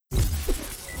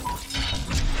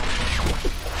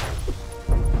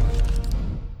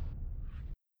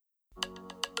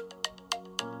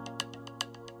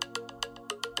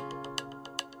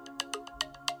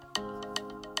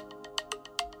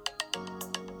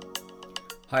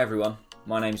Hi everyone,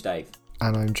 my name's Dave.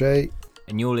 And I'm Jay.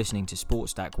 And you're listening to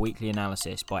Sports Stack Weekly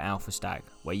Analysis by Alpha Stack,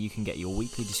 where you can get your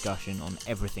weekly discussion on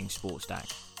everything Sports Stack.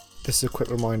 This is a quick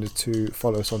reminder to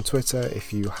follow us on Twitter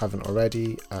if you haven't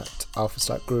already at Alpha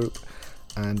Stack Group,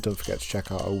 and don't forget to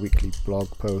check out our weekly blog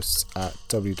posts at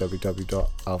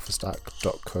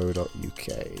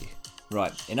www.alphastack.co.uk.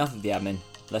 Right, enough of the admin,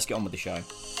 let's get on with the show.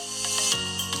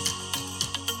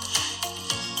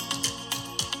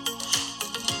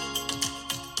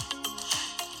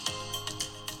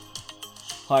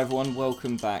 Hi everyone,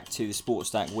 welcome back to the Sports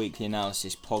Stack Weekly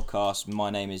Analysis podcast. My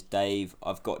name is Dave,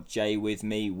 I've got Jay with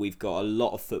me. We've got a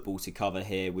lot of football to cover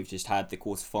here. We've just had the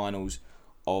quarterfinals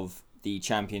of the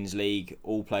Champions League,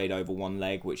 all played over one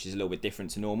leg, which is a little bit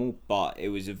different to normal, but it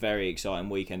was a very exciting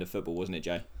weekend of football, wasn't it,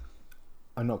 Jay?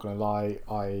 I'm not going to lie,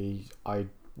 I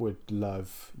would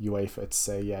love UEFA to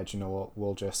say, yeah, do you know what,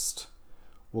 we'll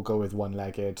go with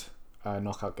one-legged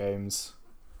knockout games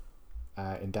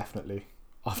indefinitely.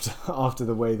 After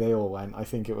the way they all went, I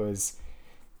think it was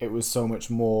so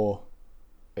much more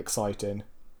exciting,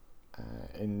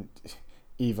 in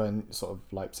even sort of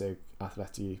Leipzig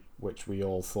Atleti, which we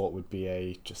all thought would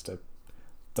be just a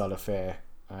dull affair,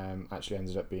 actually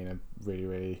ended up being a really,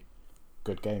 really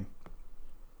good game.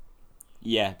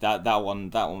 Yeah, that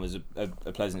one was a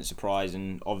pleasant surprise,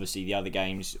 and obviously the other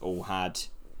games all had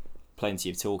plenty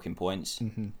of talking points.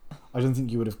 Mm-hmm. I don't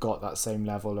think you would have got that same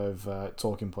level of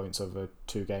talking points over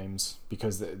two games,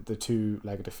 because the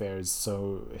two-legged affair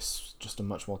it's just a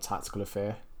much more tactical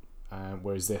affair,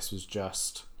 whereas this was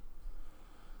just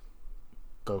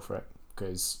go for it,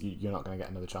 because you're not going to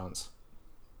get another chance.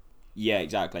 Yeah,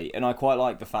 exactly. And I quite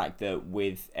like the fact that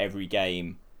with every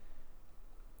game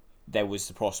there was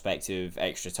the prospect of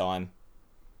extra time.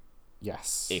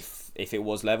 Yes. If it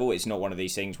was level, it's not one of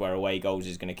these things where away goals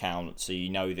is going to count, so you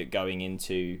know that going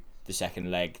into the second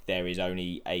leg there is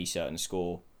only a certain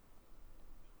score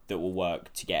that will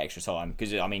work to get extra time,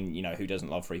 because I mean, you know, who doesn't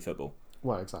love free football?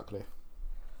 Well, exactly.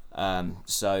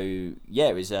 So yeah,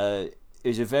 it was a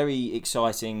very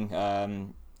exciting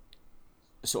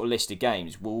sort of list of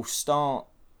games. We'll start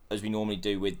as we normally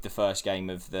do with the first game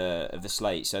of the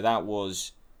slate. So that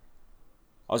was,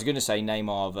 I was going to say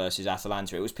Neymar versus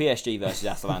Atalanta. It was PSG versus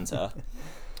Atalanta.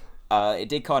 It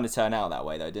did kind of turn out that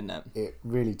way, though, didn't it? It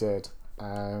really did.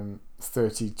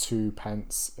 32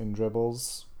 pence in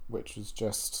dribbles, which was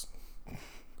just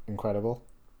incredible.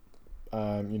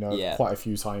 Quite a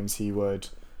few times he'd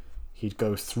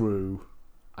go through,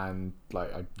 and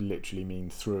like I literally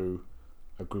mean through,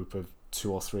 a group of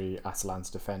 2 or 3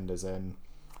 Atalanta defenders, and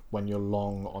when you're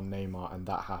long on Neymar and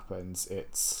that happens,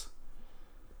 it's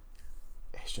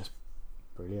just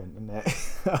brilliant, isn't it?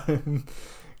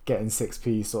 Getting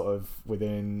 6p sort of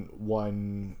within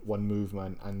one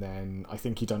movement, and then I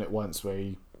think he done it once where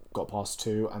he got past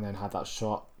 2 and then had that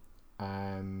shot,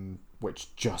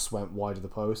 which just went wide of the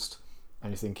post,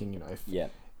 and you're thinking,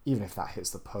 even if that hits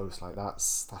the post, like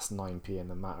that's 9p in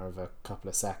the matter of a couple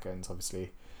of seconds.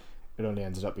 Obviously it only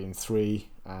ended up being 3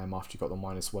 after you got the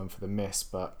 -1 for the miss,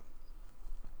 but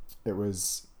it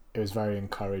was very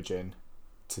encouraging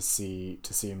to see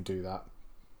him do that.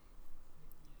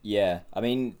 Yeah, I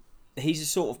mean, he's a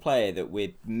sort of player that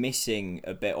we're missing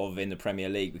a bit of in the Premier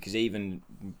League, because even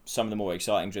some of the more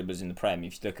exciting dribblers in the Prem,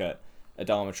 if you look at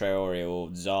Adama Traore or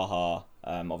Zaha,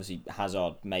 obviously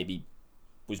Hazard maybe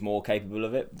was more capable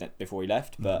of it before he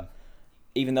left, but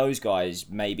even those guys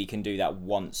maybe can do that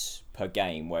once per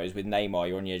game, whereas with Neymar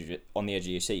you're on the edge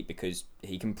of your seat, because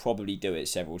he can probably do it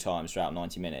several times throughout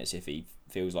 90 minutes if he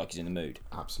feels like he's in the mood.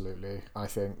 Absolutely. I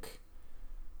think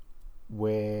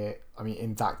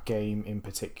in that game in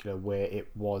particular, where it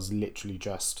was literally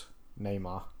just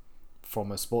Neymar,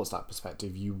 from a sports stat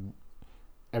perspective,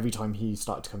 every time he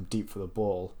started to come deep for the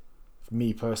ball, for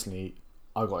me personally,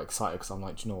 I got excited, because I'm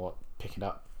like, do you know what, pick it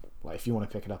up. Like, if you want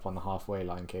to pick it up on the halfway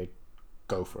line, kid,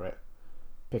 go for it.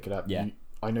 Pick it up. Yeah.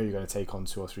 I know you're going to take on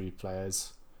 2 or 3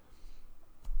 players.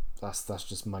 That's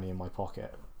just money in my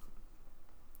pocket.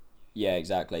 Yeah,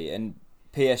 exactly. And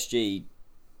PSG,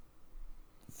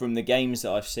 from the games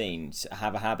that I've seen,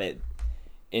 have a habit,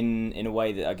 in a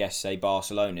way that I guess, say,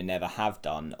 Barcelona never have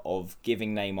done, of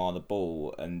giving Neymar the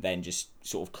ball and then just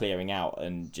sort of clearing out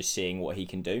and just seeing what he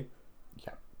can do.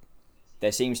 Yeah.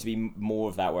 There seems to be more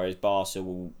of that, whereas Barca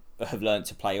will have learnt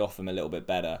to play off him a little bit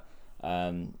better.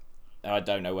 I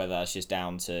don't know whether that's just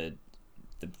down to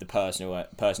the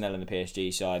personnel in the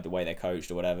PSG side, the way they're coached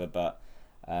or whatever, but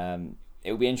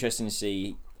it will be interesting to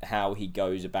see how he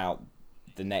goes about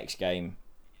the next game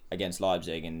against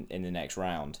Leipzig in the next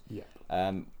round. Yeah.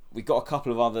 We've got a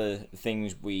couple of other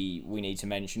things we need to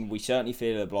mention. We certainly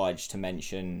feel obliged to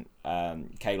mention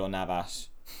Keylor Navas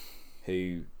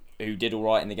who did all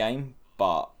right in the game,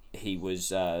 but he was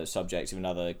subject to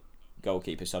another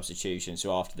goalkeeper substitution.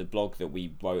 So after the blog that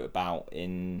we wrote about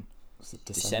in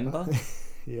December?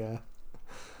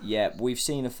 Yeah, we've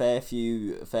seen a fair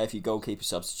few goalkeeper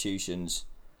substitutions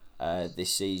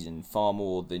this season, far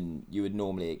more than you would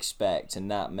normally expect,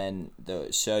 and that meant that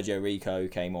Sergio Rico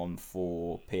came on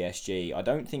for PSG. I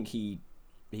don't think he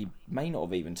may not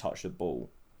have even touched the ball.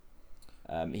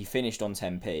 He finished on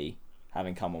 10p,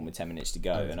 having come on with 10 minutes to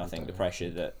go, and I think the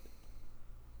pressure that...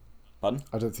 Pardon?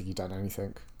 I don't think he done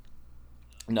anything.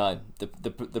 No,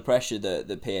 the pressure that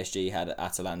the PSG had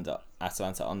Atalanta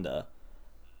under,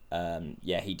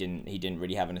 he didn't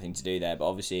really have anything to do there. But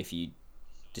obviously, if you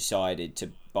decided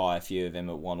to buy a few of him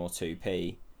at 1 or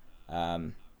 2p,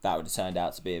 that would have turned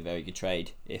out to be a very good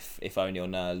trade, if only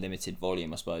on a limited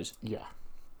volume, I suppose. Yeah,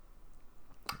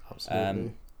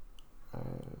 absolutely.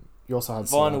 You also had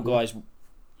final Sarabia. guys.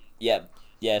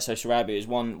 Yeah. So Sarabia is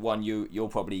one you're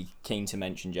probably keen to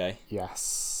mention, Jay.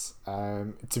 Yes.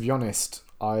 To be honest,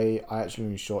 I actually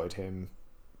only shorted him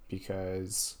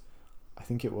because I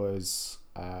think it was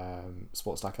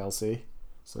Sportstack LC,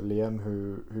 so Liam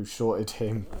who shorted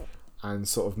him and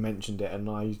sort of mentioned it, and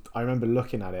I remember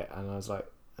looking at it and I was like,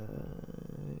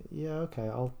 yeah, okay,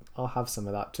 I'll have some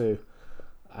of that too,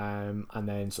 and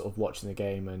then sort of watching the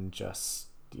game and just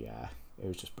it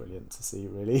was just brilliant to see,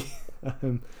 really.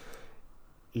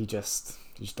 He just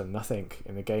done nothing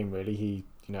in the game, really. He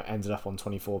ended up on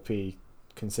 24p.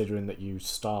 Considering that you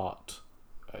start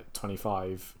at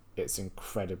 25, it's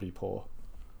incredibly poor.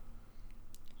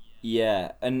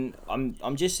 Yeah, and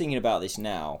I'm just thinking about this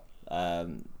now.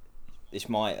 This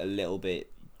might a little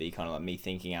bit be kind of like me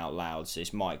thinking out loud, so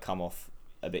this might come off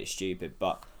a bit stupid,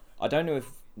 but I don't know if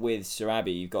with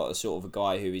Sarabia you've got a sort of a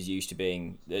guy who is used to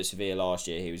being at Sevilla last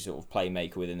year. He was sort of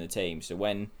playmaker within the team, so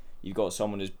when you've got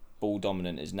someone as ball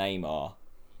dominant as Neymar,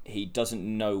 he doesn't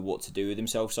know what to do with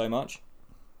himself so much.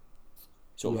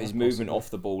 Sort of his movement off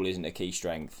the ball isn't a key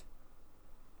strength.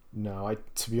 No,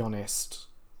 to be honest,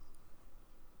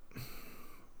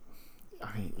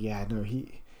 I mean,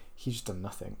 he just done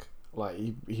nothing. Like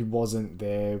he wasn't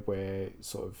there where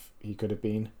sort of he could have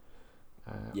been.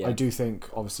 I do think,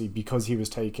 obviously, because he was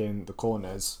taking the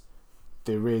corners,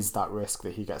 there is that risk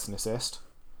that he gets an assist.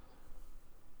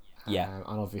 Yeah,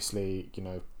 and obviously,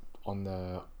 on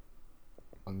the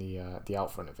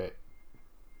out front of it,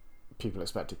 people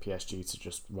expected PSG to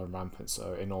just run rampant.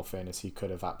 So, in all fairness, he could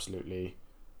have absolutely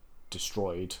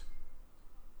destroyed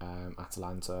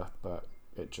Atalanta, but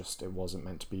it wasn't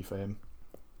meant to be for him.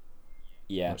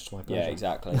 Yeah,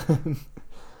 exactly.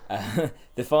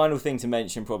 The final thing to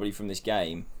mention probably from this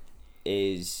game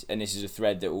is, and this is a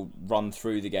thread that will run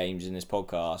through the games in this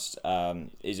podcast,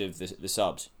 is of the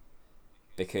subs,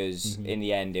 because in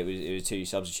the end it was two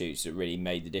substitutes that really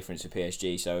made the difference for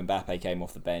PSG. So Mbappe came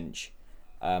off the bench,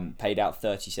 paid out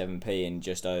 37p in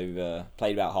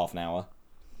played about half an hour.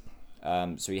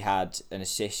 So he had an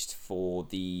assist for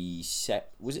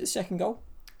was it the second goal?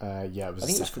 Yeah, it was. I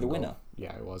think it was for the winner.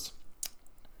 Yeah, it was.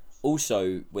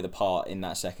 Also, with a part in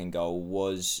that second goal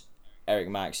was Eric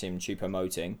Maxim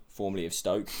Choupo-Moting, formerly of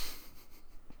Stoke,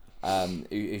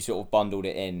 who sort of bundled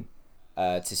it in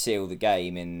to seal the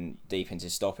game deep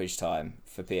into stoppage time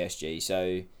for PSG. So,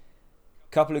 a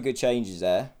couple of good changes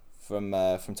there from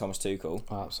Thomas Tuchel.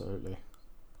 Oh, absolutely.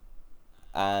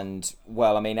 And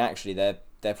well, I mean, actually,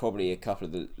 they're probably a couple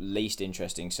of the least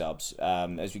interesting subs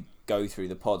as we go through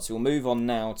the pod. So we'll move on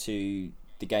now to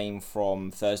the game from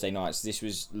Thursday night. So this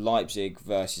was Leipzig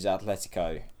versus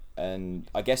Atletico, and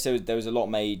I guess there was a lot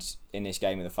made in this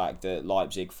game of the fact that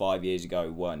Leipzig 5 years ago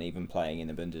weren't even playing in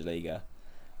the Bundesliga,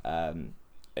 and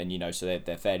so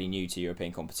they're fairly new to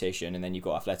European competition, and then you've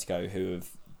got Atletico who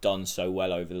have done so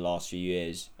well over the last few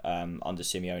years under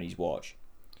Simeone's watch.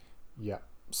 Yeah,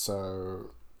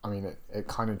 so I mean it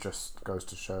kind of just goes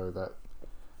to show that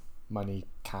money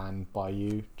can buy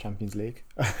you Champions League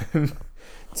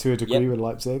to a degree with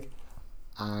Leipzig,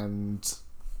 and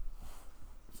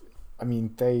I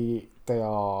mean they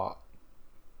are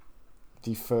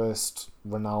the first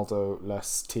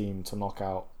Ronaldo-less team to knock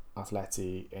out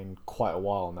Atleti in quite a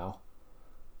while now.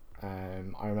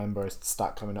 I remember a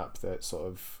stat coming up that sort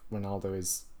of Ronaldo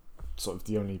is sort of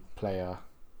the only player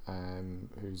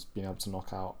who's been able to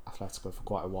knock out Atletico for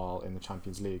quite a while in the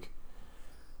Champions League.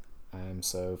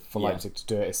 So for Leipzig to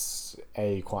do it, it's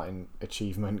quite an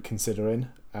achievement considering.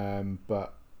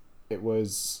 But it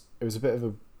was a bit of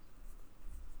a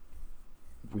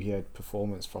weird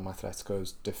performance from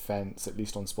Atletico's defence, at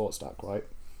least on Sportstack, right?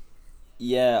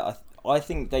 Yeah, I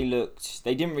think they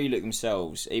didn't really look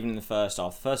themselves, even in the first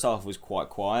half. The first half was quite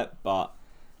quiet, but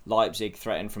Leipzig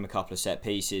threatened from a couple of set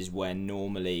pieces when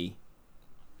normally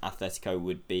Atletico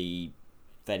would be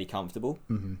fairly comfortable.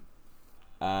 Mm-hmm.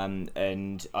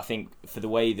 And I think for the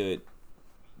way that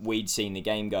we'd seen the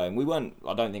game going,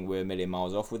 I don't think we were a million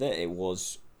miles off with it. It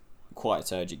was quite a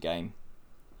turgid game.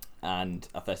 And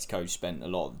Atletico spent a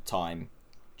lot of the time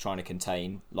trying to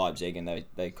contain Leipzig, and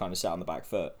they kind of sat on the back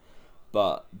foot.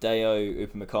 But Deo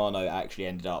Upamecano actually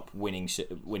ended up winning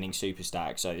Super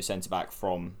Stack, so the centre back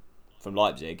from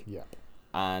Leipzig. Yeah.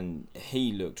 And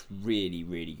he looked really,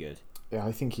 really good. Yeah,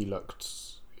 I think he looked.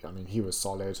 I mean, he was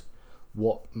solid.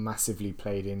 What massively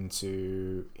played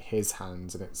into his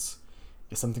hands, and it's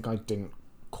something I didn't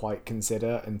quite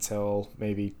consider until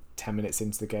maybe 10 minutes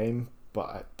into the game.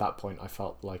 But at that point, I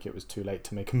felt like it was too late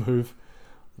to make a move.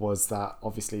 Was that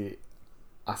obviously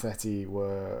Atleti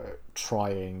were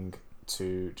trying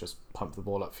to just pump the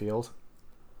ball upfield.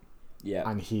 Yeah.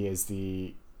 And he is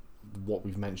what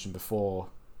we've mentioned before,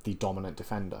 the dominant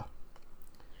defender.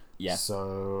 Yeah.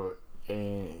 So,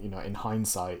 in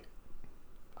hindsight,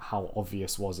 how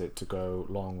obvious was it to go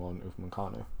long on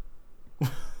Upamecano?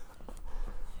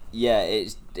 Yeah,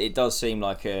 it does seem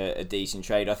like a decent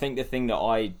trade. I think the thing that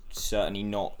I'd certainly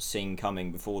not seen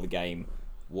coming before the game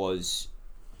was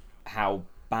how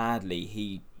badly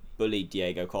he bullied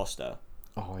Diego Costa.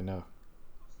 Oh, I know.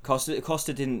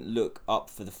 Costa didn't look up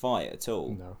for the fight at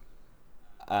all. No.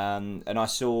 And I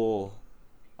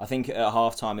think at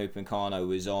half-time Upamecano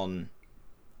was on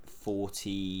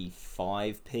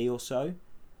 45p or so.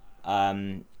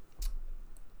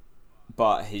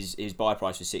 But his buy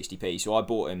price was 60p, so I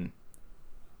bought him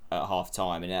at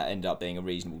half-time, and that ended up being a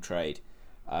reasonable trade.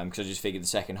 Because I just figured the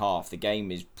second half, the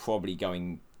game is probably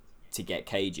going to get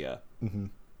cagier. Mm-hmm.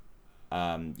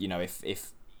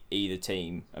 If either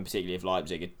team, and particularly if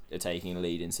Leipzig are taking a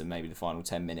lead into maybe the final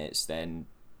 10 minutes, then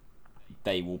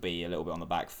they will be a little bit on the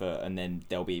back foot, and then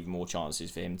there'll be even more chances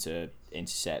for him to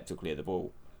intercept or clear the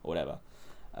ball or whatever.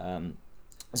 So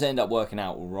it ended up working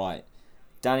out all right.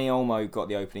 Dani Olmo got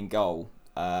the opening goal.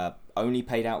 Only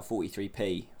paid out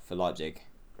 43p for Leipzig.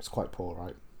 It's quite poor,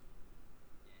 right?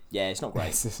 Yeah, it's not great.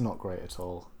 It's not great at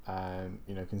all.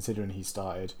 Considering he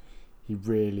started, he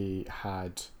really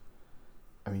had.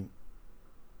 I mean,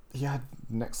 he had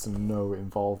next to no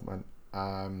involvement,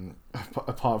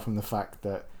 apart from the fact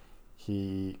that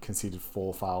he conceded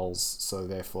 4 fouls. So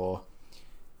therefore,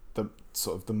 the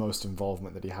most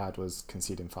involvement that he had was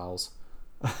conceding fouls.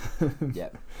 Yeah.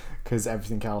 Because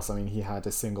everything else, I mean, he had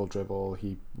a single dribble,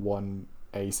 he won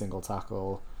a single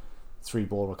tackle, 3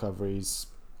 ball recoveries,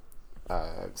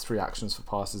 3 actions for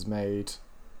passes made,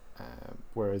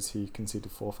 whereas he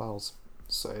conceded 4 fouls.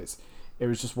 So it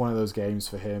was just one of those games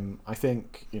for him. I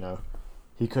think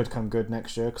he could come good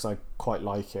next year because I quite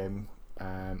like him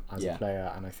as a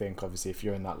player, and I think obviously if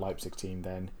you're in that Leipzig team,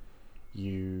 then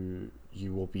you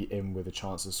will be in with a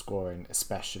chance of scoring,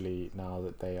 especially now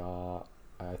that they are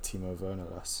Timo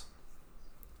Werner-less.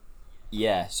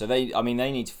 Yeah, so they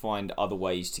need to find other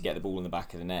ways to get the ball in the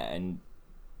back of the net, and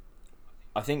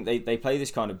I think they play this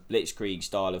kind of blitzkrieg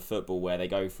style of football where they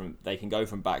can go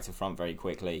from back to front very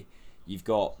quickly. You've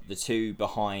got the 2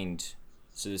 behind,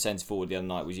 so the centre forward the other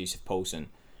night was Yusuf Poulsen,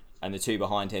 and the 2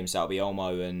 behind him, so that'll be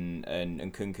Olmo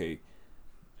and Kunku.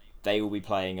 They will be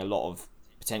playing a lot of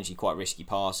potentially quite risky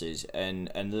passes,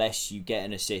 and unless you get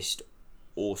an assist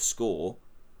or score,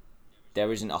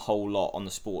 there isn't a whole lot on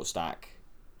the Sports Stack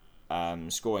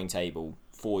scoring table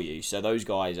for you. So those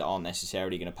guys aren't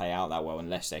necessarily going to pay out that well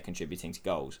unless they're contributing to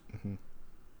goals.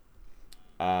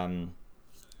 Mm-hmm.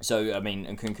 So I mean,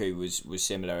 and Kunku was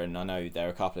similar, and I know there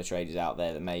are a couple of traders out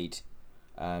there that made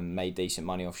decent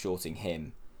money off shorting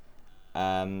him.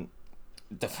 The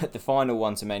final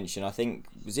one to mention, I think,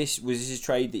 was this a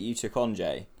trade that you took on,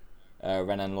 Jay?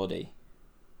 Renan Lodi.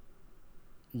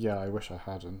 Yeah, I wish I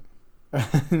hadn't.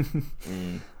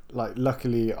 Like,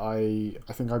 luckily, I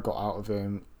think I got out of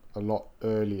him a lot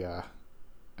earlier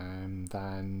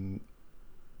than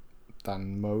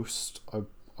most. I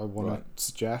want to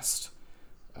suggest.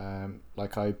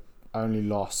 Like, I only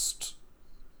lost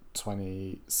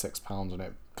 £26 on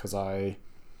it because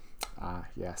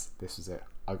yes, this was it.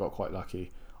 I got quite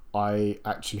lucky. I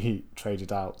actually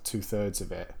traded out 2/3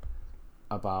 of it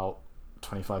about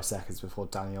 25 seconds before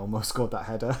Dani almost scored that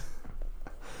header.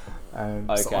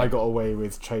 So I got away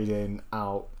with trading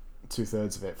out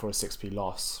 2/3 of it for a 6p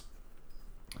loss,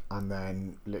 and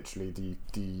then literally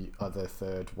the other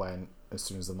third went as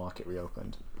soon as the market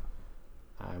reopened.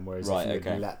 Whereas if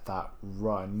you had let that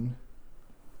run,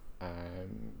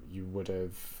 you would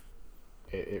have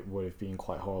it would have been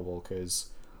quite horrible, because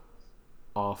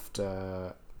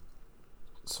after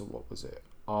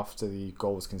the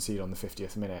goal was conceded on the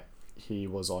 50th minute, he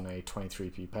was on a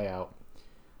 23p payout,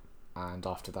 and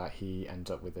after that he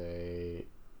ended up with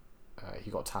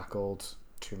he got tackled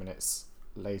 2 minutes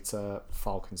later,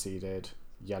 foul conceded,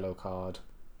 yellow card,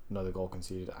 another goal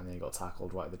conceded, and then he got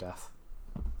tackled right at the death.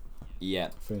 Yeah.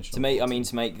 Finished To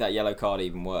make that yellow card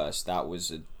even worse, that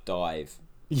was a dive.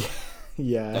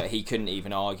 Yeah. That he couldn't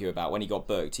even argue about. When he got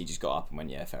booked, he just got up and went,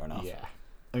 yeah, fair enough. Yeah.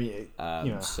 I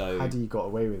mean, so had he got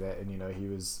away with it and, he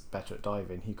was better at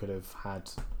diving, he could have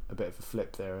had a bit of a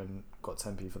flip there and got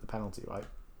 10p for the penalty, right?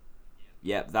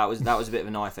 Yeah, that was a bit of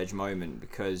a knife edge moment,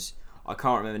 because I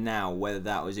can't remember now whether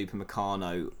that was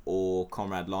Upamecano or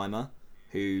Conrad Lima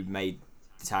who made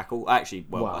the tackle. Actually,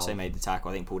 I say made the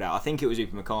tackle, I think pulled out. I think it was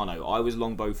Upamecano. I was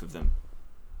long both of them.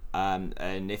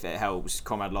 And if it helps,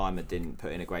 Conrad Lima didn't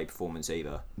put in a great performance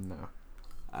either. No.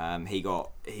 He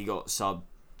got subbed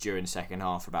during the second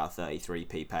half for about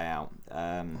 33p payout.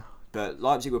 But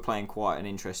Leipzig were playing quite an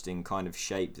interesting kind of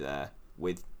shape there,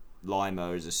 with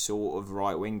Lima as a sort of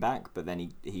right wing back, but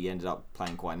then he ended up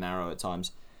playing quite narrow at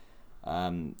times.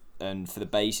 And for the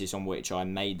basis on which I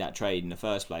made that trade in the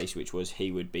first place, which was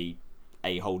he would be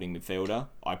a holding midfielder,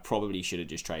 I probably should have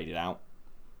just traded out,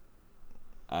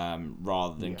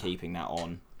 rather than keeping that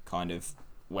on, kind of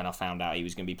when I found out he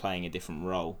was going to be playing a different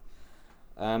role.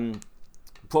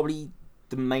 Probably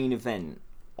the main event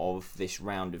of this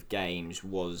round of games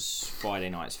was Friday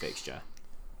night's fixture.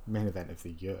 Main event of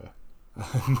the year.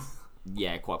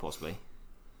 Yeah, quite possibly.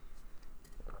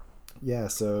 Yeah,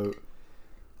 so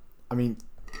I mean,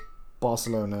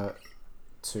 Barcelona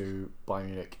to Bayern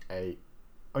Munich 8.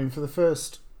 I mean, for the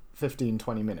first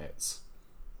 15-20 minutes,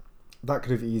 that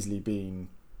could have easily been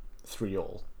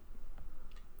 3-3.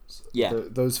 Yeah.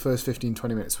 Those first 15-20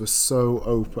 minutes were so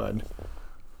open.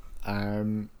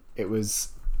 It was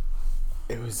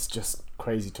just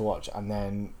crazy to watch, and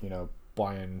then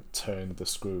Bayern turned the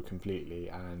screw completely,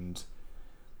 and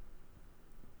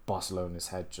Barcelona's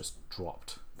head just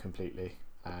dropped completely.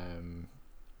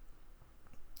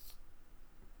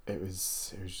 It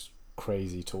was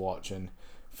crazy to watch, and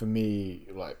for me,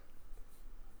 like,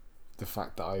 the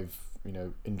fact that I've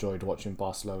enjoyed watching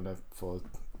Barcelona for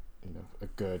a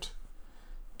good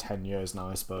 10 years now,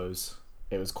 I suppose,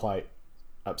 it was quite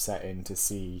upsetting to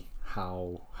see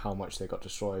how much they got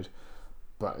destroyed,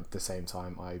 but at the same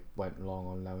time I went long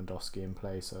on Lewandowski in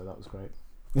play, so that was great.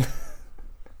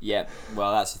 Yeah,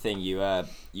 well, that's the thing, you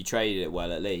traded it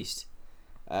well, at least.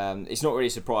 It's not really a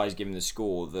surprise given the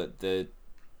score that the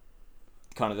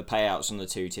kind of the payouts on the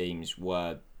two teams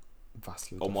were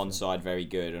vastly on one different. side very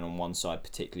good and on one side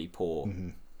particularly poor. Mm-hmm.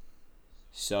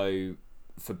 So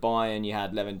for Bayern, you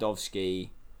had Lewandowski.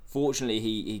 Fortunately,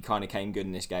 he kind of came good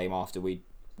in this game after we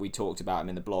talked about him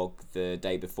in the blog the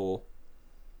day before.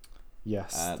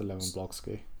 Yes, the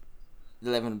Lewandowski.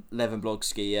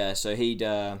 Lewandowski, yeah. So he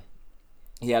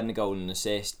had a goal and an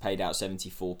assist, paid out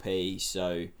 74p.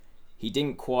 So he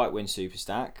didn't quite win Super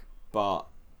Stack, but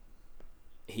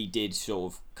he did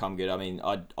sort of come good. I mean,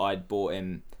 I'd bought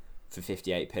him for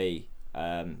 58p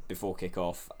before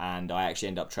kickoff, and I actually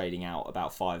ended up trading out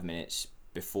about 5 minutes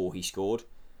before he scored.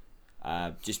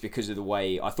 Just because of the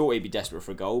way I thought he'd be desperate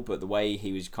for a goal, but the way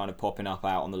he was kind of popping up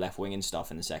out on the left wing and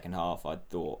stuff in the second half, I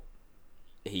thought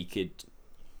he could,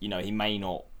 he may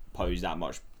not pose that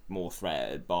much more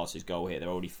threat at Barca's goal here. They're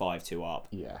already 5-2 up.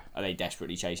 Yeah. Are they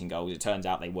desperately chasing goals? It turns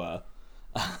out they were.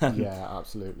 Yeah,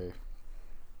 absolutely.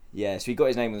 Yeah, so he got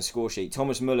his name on the score sheet.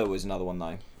 Thomas Muller was another one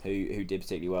though, who did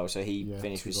particularly well. So he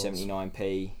finished with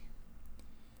 79p.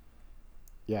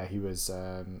 Yeah, he was.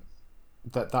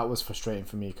 That was frustrating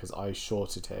for me because I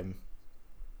shorted him,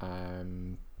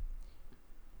 and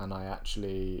I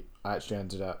actually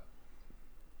ended up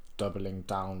doubling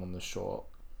down on the short,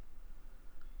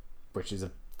 which is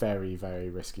a very, very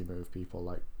risky move.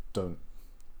 People don't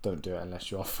do it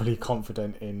unless you're fully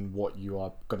confident in what you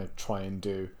are going to try and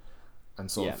do. And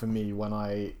so for me, when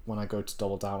I go to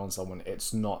double down on someone,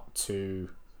 it's never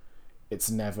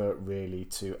really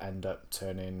to end up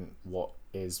turning what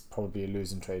is probably a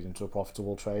losing trade into a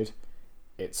profitable trade.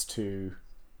 It's to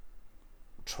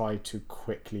try to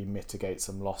quickly mitigate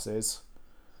some losses,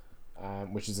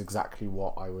 which is exactly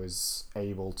what I was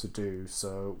able to do.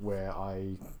 So where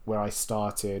I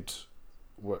started,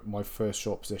 my first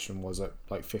short position was at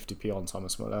like 50p on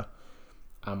Thomas Muller,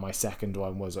 and my second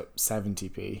one was at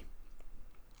 70p.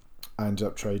 I ended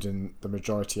up trading the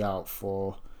majority out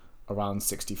for around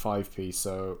 65p.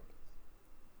 So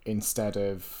instead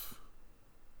of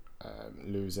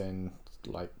losing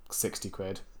like 60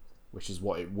 quid, which is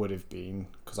what it would have been,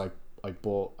 because I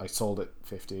sold at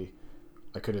 50,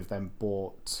 I could have then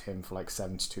bought him for like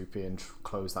 72p and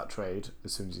closed that trade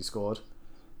as soon as he scored,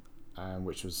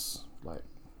 which was like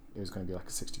it was going to be like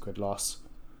a 60 quid loss.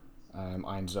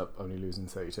 I ended up only losing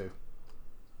 32.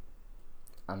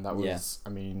 And that was, I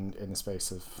mean, in the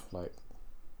space of like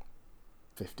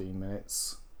 15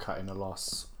 minutes, cutting a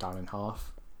loss down in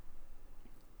half.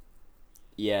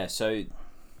 Yeah, so,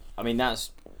 I mean,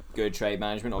 that's good trade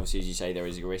management. Obviously, as you say, there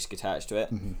is a risk attached to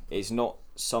it. Mm-hmm. It's not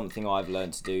something I've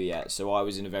learned to do yet. So I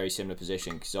was in a very similar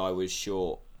position because I was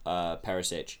short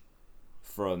Perisic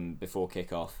from before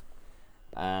kickoff.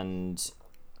 And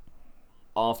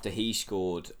after he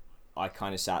scored, I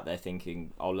kind of sat there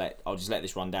thinking, I'll just let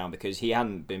this run down, because he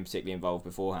hadn't been particularly involved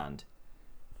beforehand,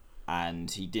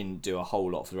 and he didn't do a whole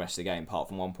lot for the rest of the game, apart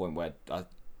from one point where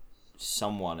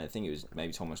someone, I think it was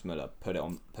maybe Thomas Müller, put it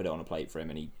on a plate for him,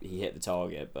 and he hit the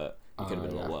target, but it could have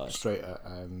been a lot worse. Straight at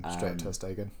Ter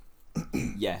Stegen.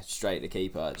 Yeah, straight at the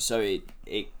keeper. So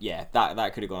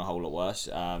that could have gone a whole lot worse.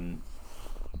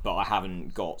 But I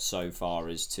haven't got so far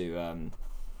as to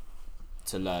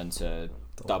learn to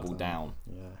double down.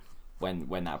 Yeah.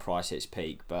 When that price hits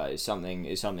peak, but it's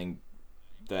something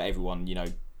that everyone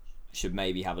should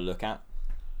maybe have a look at.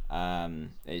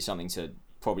 It's something to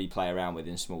probably play around with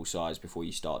in small size before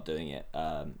you start doing it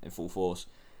in full force.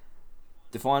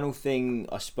 The final thing,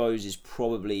 I suppose, is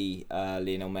probably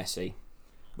Lionel Messi.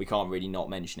 We can't really not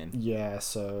mention him. Yeah,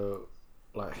 so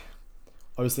I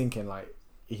was thinking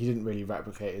he didn't really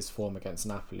replicate his form against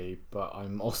Napoli, but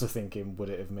I'm also thinking, would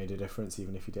it have made a difference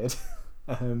even if he did?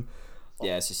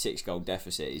 Yeah, it's a 6-goal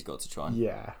deficit he's got to try and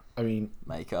I mean,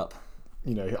 make up.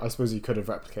 I suppose he could have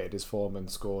replicated his form and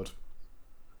scored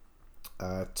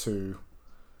two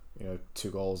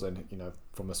goals, and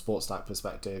from a sports stat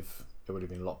perspective, it would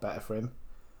have been a lot better for him.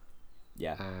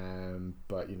 Yeah.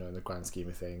 But in the grand scheme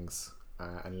of things,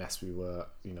 unless we were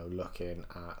looking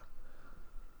at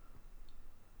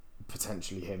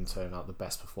potentially him turning out the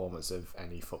best performance of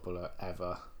any footballer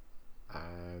ever,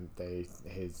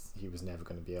 he was never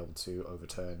going to be able to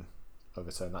overturn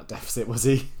that deficit, was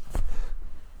he?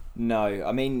 No,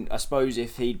 I mean, I suppose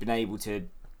if he'd been able to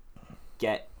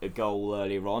get a goal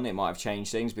earlier on, it might have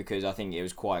changed things, because I think it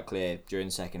was quite clear during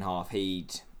the second half he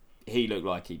looked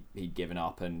like he'd given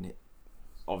up, and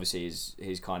obviously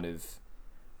his kind of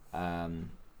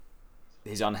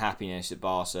his unhappiness at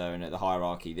Barca and at the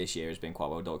hierarchy this year has been quite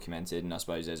well documented, and I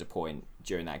suppose there's a point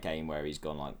during that game where he's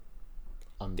gone like,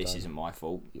 this isn't my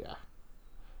fault. Yeah.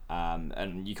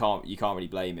 And you can't really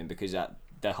blame him, because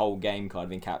the whole game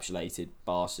kind of encapsulated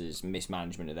Barca's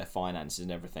mismanagement of their finances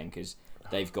and everything, because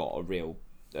they've got a real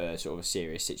sort of a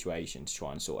serious situation to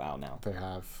try and sort out now. They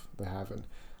have, and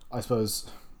I suppose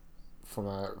from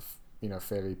a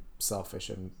fairly selfish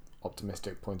and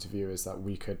optimistic point of view is that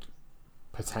we could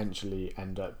potentially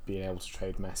end up being able to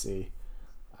trade Messi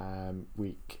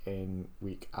week in,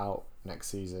 week out next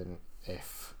season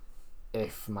if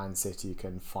Man City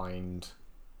can find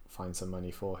some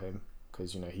money for him,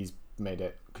 because he's made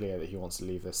it clear that he wants to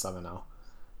leave this summer now.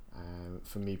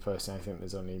 For me personally, I think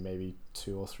there's only maybe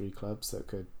 2 or 3 clubs that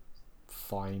could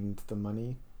find the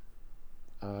money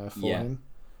for him.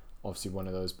 Obviously, one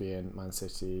of those being Man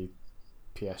City,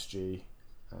 PSG,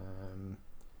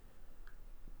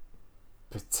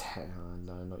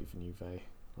 no, not even Juve.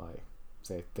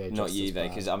 They're not just Juve,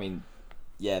 because I mean,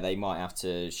 they might have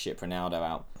to ship Ronaldo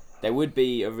out. There would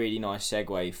be a really nice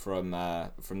segue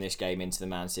from this game into the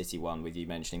Man City one, with you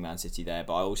mentioning Man City there.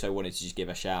 But I also wanted to just give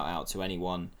a shout out to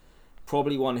anyone,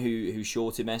 probably one who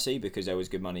shorted Messi, because there was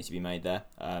good money to be made there.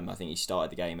 I think he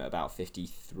started the game at about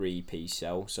 53p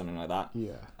sell, something like that.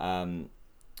 Yeah.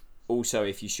 Also,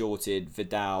 if you shorted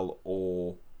Vidal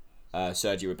or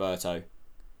Sergio Roberto,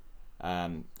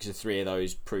 because the 3 of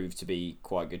those proved to be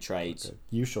quite good trades. Okay.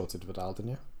 You shorted Vidal,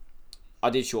 didn't you? I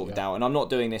did short Vidal, and I'm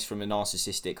not doing this from a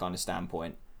narcissistic kind of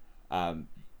standpoint.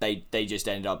 They just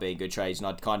ended up being good trades, and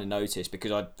I'd kind of noticed,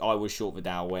 because I was short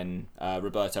Vidal when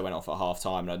Roberto went off at half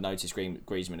time, and I'd noticed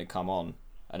Griezmann had come on,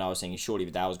 and I was thinking, surely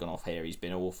Vidal's gone off here, he's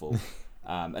been awful.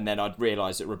 And then I'd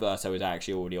realised that Roberto was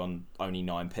actually already on only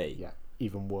 9p. Yeah,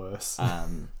 even worse.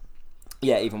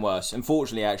 Even worse.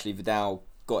 Unfortunately, actually, Vidal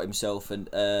got himself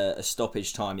a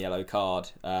stoppage time yellow card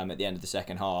at the end of the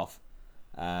second half,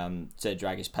 to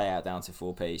drag his payout down to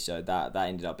 4p, so that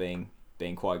ended up being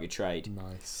quite a good trade.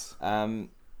 Nice.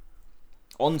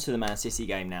 On to the Man City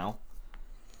game now.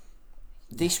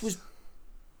 This was,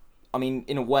 I mean,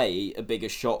 in a way, a bigger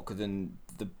shock than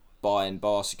the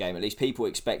Bayern-Barca game. At least people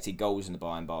expected goals in the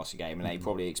Bayern-Barca game, and they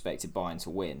probably expected Bayern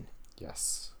to win.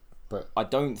 Yes, but I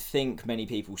don't think many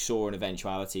people saw an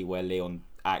eventuality where Lyon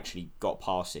actually got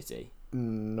past City.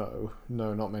 No,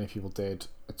 not many people did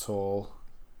at all.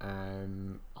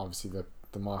 Obviously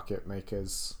the market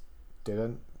makers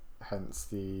didn't, hence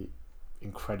the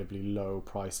incredibly low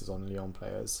prices on Lyon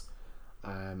players.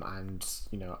 And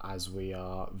as we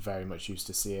are very much used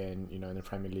to seeing, in the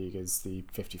Premier League, is the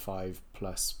 55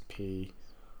 plus P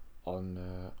on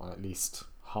at least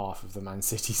half of the Man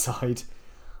City side.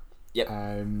 Yep.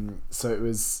 So it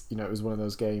was one of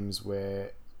those games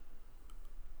where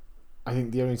I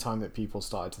think the only time that people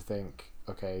started to think,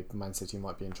 okay, Man City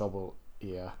might be in trouble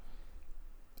here,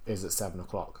 is at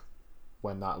 7:00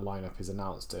 when that lineup is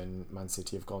announced and Man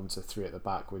City have gone to 3 at the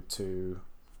back with two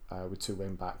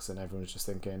wing backs, and everyone's just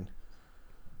thinking,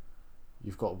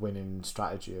 you've got a winning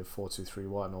strategy of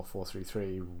 4-2-3-1 or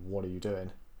 4-3-3. What are you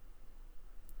doing?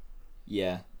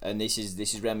 Yeah, and this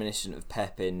is reminiscent of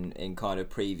Pep in kind of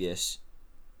previous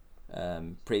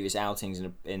outings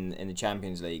in the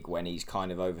Champions League, when he's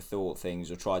kind of overthought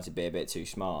things or tried to be a bit too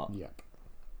smart. Yep.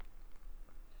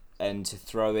 And to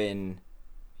throw in,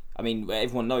 I mean,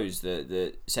 everyone knows that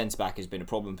the centre back has been a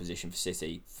problem position for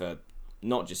City for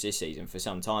not just this season, for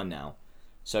some time now.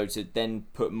 So to then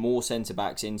put more centre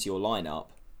backs into your lineup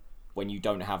when you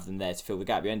don't have them there to fill the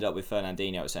gap, you end up with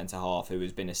Fernandinho at centre half, who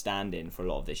has been a stand-in for a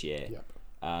lot of this year.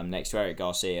 Yep. Next to Eric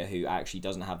Garcia, who actually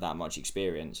doesn't have that much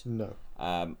experience. No.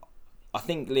 I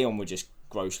think Lyon were just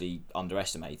grossly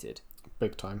underestimated.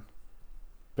 Big time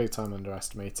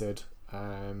underestimated.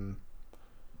 And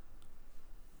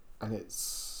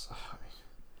it's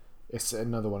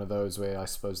another one of those where I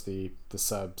suppose the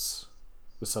subs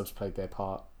played their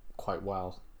part quite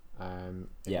well in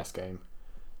this game.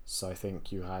 So I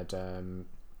think you had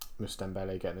Moussa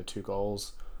Dembele getting the 2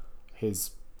 goals.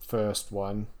 His first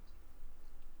one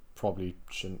probably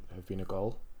shouldn't have been a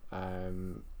goal.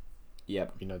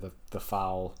 Yep. The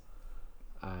foul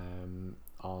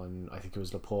on, I think it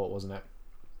was Laporte, wasn't it?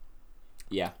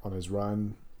 Yeah. On his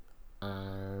run,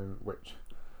 which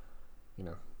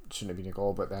shouldn't have been a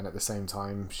goal, but then at the same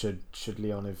time, should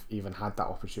Lyon have even had that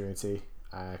opportunity?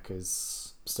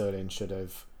 Because Sterling should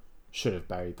have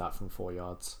buried that from 4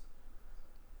 yards.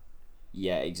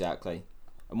 Yeah, exactly.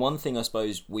 And one thing I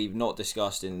suppose we've not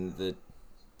discussed in the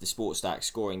Sports Stack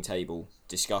scoring table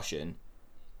discussion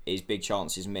is big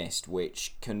chances missed,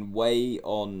 which can weigh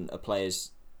on a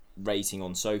player's rating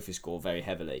on SofaScore very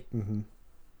heavily. Mm-hmm.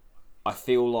 I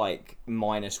feel like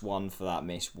 -1 for that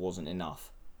miss wasn't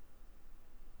enough.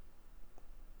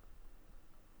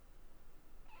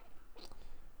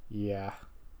 Yeah,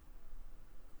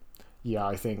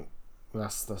 I think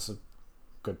that's a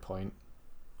good point.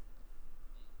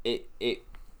 It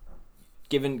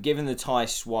given the tie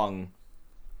swung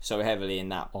so heavily in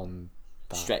that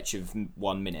stretch of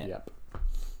 1 minute. Yep.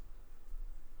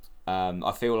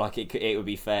 I feel like it would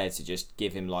be fair to just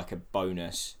give him like a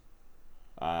bonus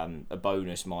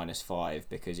 -5,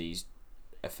 because he's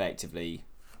effectively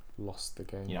lost the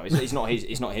game. It's not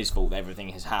his fault that everything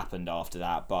has happened after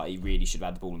that, but he really should have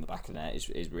had the ball in the back of the net.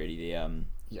 Is really the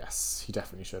yes, he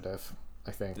definitely should have.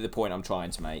 I think the point I'm trying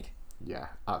to make. Yeah,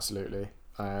 absolutely.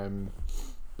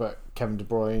 But Kevin De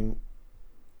Bruyne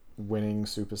winning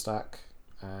Super Stack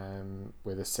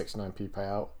with a 69p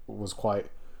payout was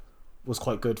quite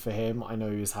good for him. I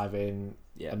know he was having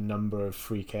a number of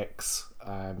free kicks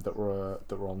that were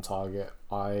on target.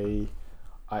 I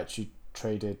actually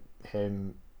traded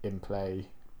him in play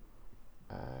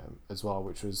as well,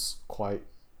 which was quite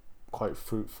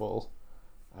fruitful.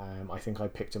 I think I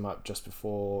picked him up just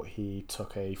before he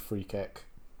took a free kick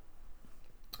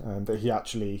that he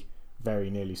actually very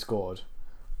nearly scored.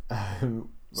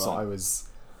 So I was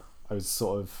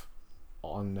sort of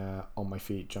on my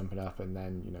feet, jumping up, and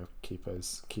then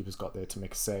keepers got there to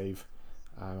make a save.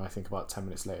 I think about 10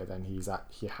 minutes later, then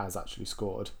he has actually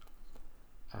scored.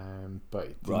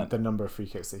 But the number of free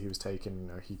kicks that he was taking,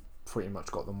 he pretty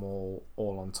much got them all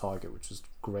on target, which was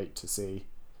great to see.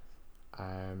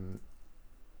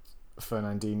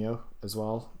 Fernandinho as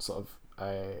well, sort of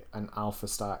an alpha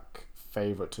stack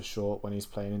favourite to short when he's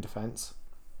playing in defence.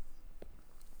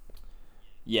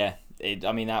 Yeah,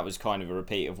 that was kind of a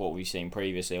repeat of what we've seen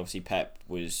previously. Obviously, Pep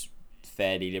was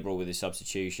fairly liberal with his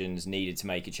substitutions, needed to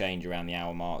make a change around the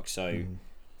hour mark, so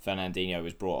Fernandinho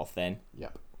was brought off then.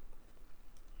 Yep.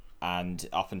 And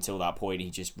up until that point,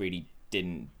 he just really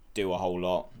didn't do a whole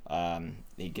lot.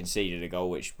 He conceded a goal,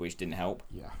 which didn't help.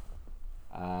 Yeah.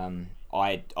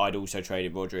 I'd also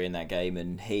traded Rodri in that game,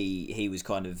 and he was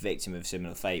kind of victim of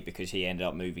similar fate, because he ended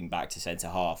up moving back to centre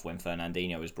half when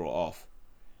Fernandinho was brought off,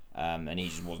 and he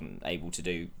just wasn't able to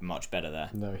do much better there.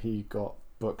 No, he got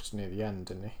booked near the end,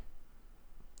 didn't he?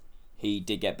 He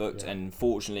did get booked, and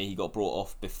fortunately he got brought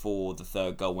off before the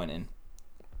third goal went in.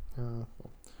 Well,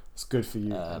 it's good for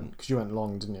you, because you went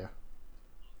long, didn't you?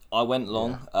 I went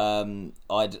long. Yeah.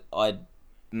 I'd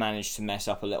managed to mess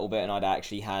up a little bit, and I'd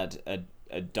actually had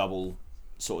a double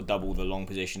sort of double the long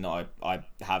position that I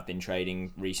have been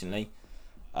trading recently.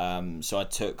 So I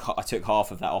took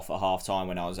half of that off at half time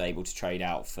when I was able to trade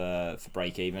out for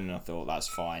break even, and I thought that's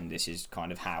fine. This is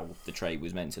kind of how the trade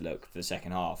was meant to look for the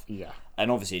second half. Yeah.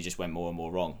 And obviously it just went more and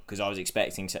more wrong because I was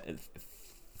expecting for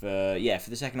the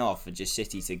second half for just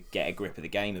City to get a grip of the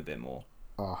game a bit more.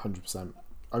 100%.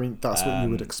 I mean, that's what you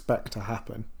would expect to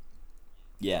happen.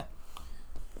 Yeah.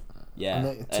 Yeah.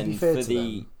 And to be fair to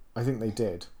them, I think they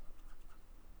did.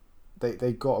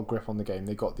 They got a grip on the game.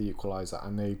 They got the equaliser,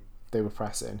 and they were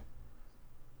pressing.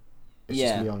 It's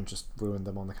just Lyon just ruined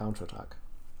them on the counter attack.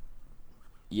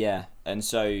 Yeah, and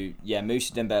so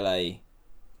Moussa Dembele.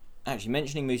 Actually,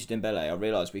 mentioning Moussa Dembele, I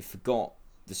realised we forgot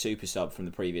the super sub from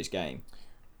the previous game.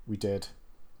 We did.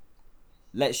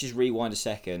 Let's just rewind a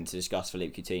second to discuss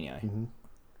Philippe Coutinho. Mm-hmm.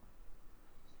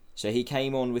 So he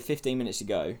came on with 15 minutes to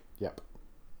go. Yep.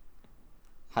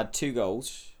 Had 2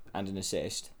 goals and an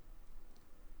assist.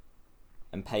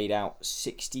 And paid out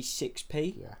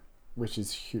 66p. Yeah, which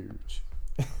is huge.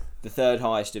 The third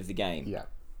highest of the game. Yeah.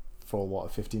 For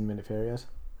what, a 15-minute period?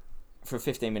 For a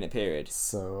 15-minute period.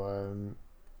 So,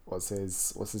 what's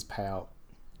his payout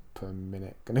per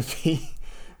minute going to be?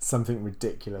 Something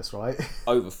ridiculous, right?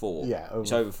 Over 4. Yeah,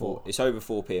 it's over 4. It's over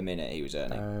 4p a minute he was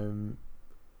earning.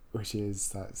 Which is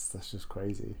that's just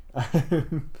crazy.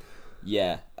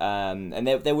 Yeah, and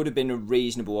there would have been a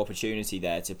reasonable opportunity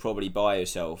there to probably buy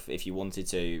yourself, if you wanted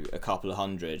to, a couple of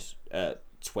hundred at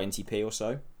 20p or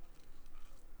so.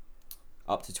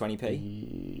 Up to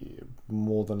 20p?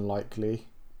 More than likely.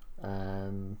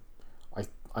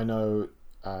 I know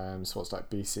Sports like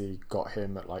BC got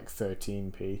him at like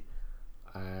 13p,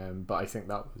 but I think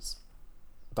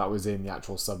that was in the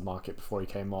actual sub market before he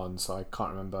came on, so I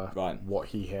can't remember what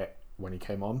he hit when he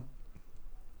came on.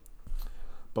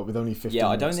 But with only 15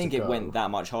 minutes I don't think to it go, went that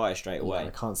much higher straight away. I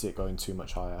can't see it going too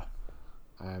much higher.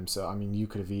 So I mean, you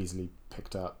could have easily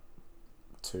picked up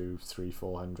 200, 300,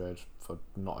 400 for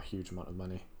not a huge amount of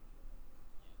money.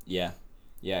 Yeah,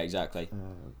 exactly.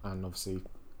 And obviously,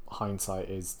 hindsight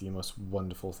is the most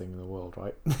wonderful thing in the world,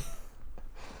 right?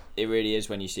 It really is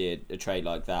when you see a trade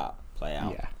like that play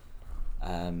out.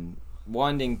 Yeah.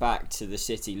 Winding back to the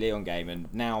City Lyon game,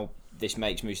 and now this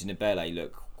makes Moussa Dembele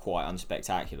look quite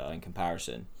unspectacular in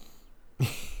comparison.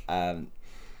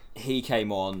 He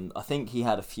came on. I think he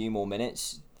had a few more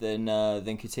minutes than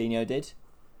Coutinho did.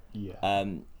 Yeah.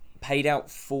 Paid out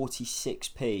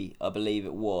 46p, I believe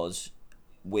it was,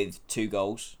 with 2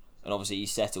 goals, and obviously he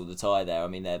settled the tie there. I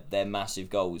mean, they're massive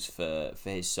goals for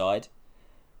his side.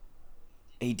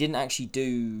 He didn't actually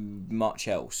do much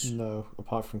else. No,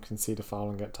 apart from concede a foul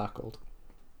and get tackled.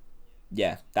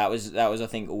 Yeah, that was I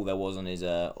think all there was on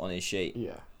his sheet.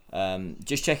 Yeah.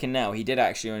 Just checking now, he did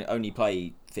actually only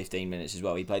play 15 minutes as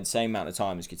well. He played the same amount of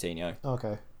time as Coutinho.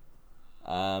 Okay.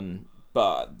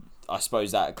 But I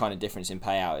suppose that kind of difference in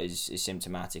payout is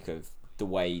symptomatic of the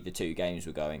way the 2 games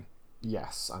were going.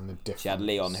 Yes, and the difference. You had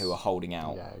Lyon who were holding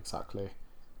out. Yeah, exactly.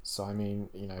 So I mean,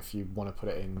 if you want to put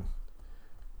it in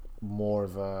more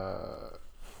of a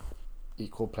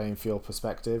equal playing field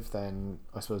perspective, then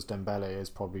I suppose Dembele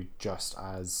is probably just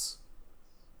as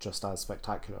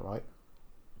spectacular, right?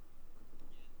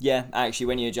 Yeah, actually,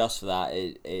 when you adjust for that,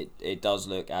 it does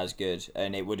look as good,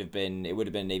 and it would have been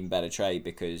an even better trade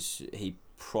because he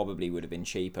probably would have been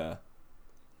cheaper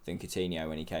than Coutinho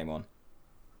when he came on.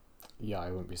 Yeah, I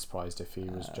wouldn't be surprised if he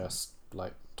was just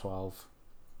like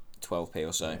 12p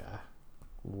or so. Yeah,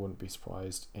 wouldn't be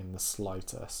surprised in the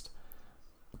slightest.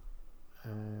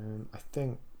 I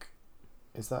think,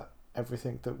 is that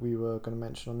everything that we were going to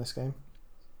mention on this game?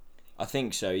 I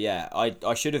think so, yeah.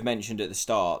 I should have mentioned at the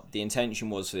start, the intention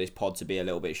was for this pod to be a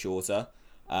little bit shorter,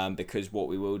 because what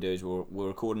we will do is we'll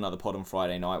record another pod on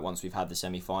Friday night once we've had the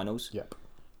semi-finals. Yep.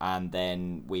 And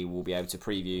then we will be able to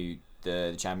preview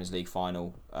the Champions League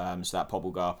final. So that pod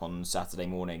will go up on Saturday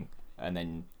morning, and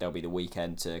then there'll be the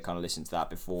weekend to kind of listen to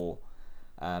that before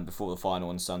the final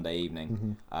on Sunday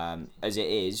evening. Mm-hmm. As it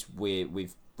is,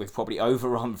 we've probably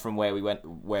overrun from where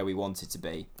we wanted to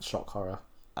be. Shock horror.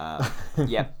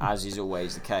 Yep, as is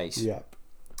always the case. Yep.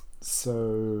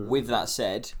 So with that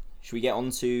said, should we get on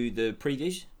to the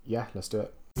previews? Yeah, let's do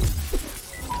it.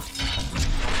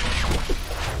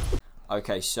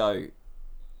 Okay, so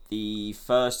the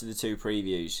first of the 2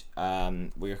 previews,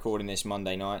 we're recording this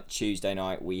Monday night. Tuesday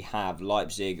night we have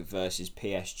Leipzig versus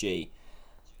PSG.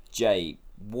 Jay,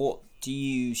 what do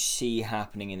you see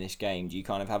happening in this game? Do you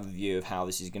kind of have a view of how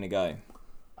this is going to go?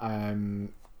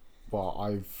 Well,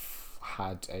 I've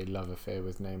had a love affair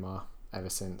with Neymar ever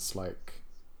since like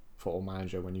Football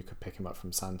Manager, when you could pick him up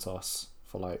from Santos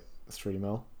for like 3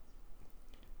 mil.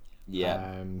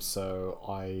 Yeah. So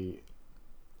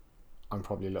I'm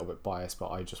probably a little bit biased, but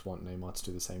I just want Neymar to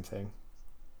do the same thing.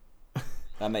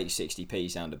 That makes 60p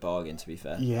sound a bargain, to be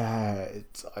fair. Yeah,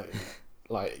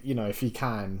 if he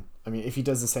can, if he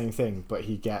does the same thing, but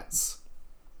he gets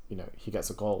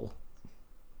a goal,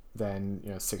 then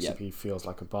 60p feels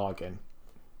like a bargain.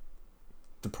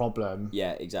 The problem,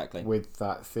 exactly, with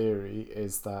that theory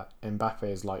is that Mbappe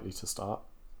is likely to start.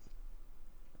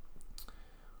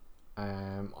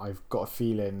 I've got a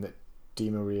feeling that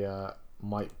Di Maria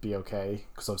might be okay,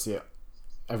 because obviously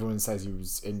everyone says he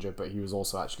was injured, but he was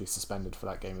also actually suspended for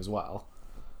that game as well.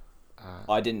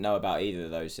 I didn't know about either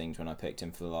of those things when I picked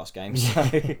him for the last game.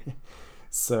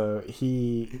 So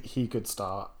he could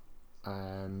start.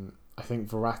 I think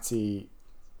Verratti,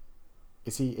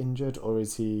 is he injured or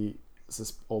was he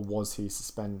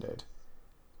suspended?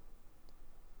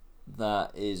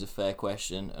 That is a fair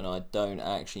question, and I don't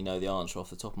actually know the answer off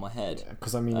the top of my head.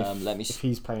 Because if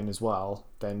he's playing as well,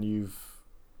 then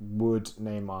would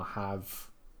Neymar have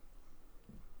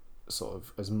sort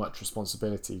of as much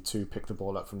responsibility to pick the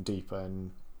ball up from deep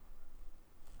and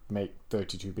make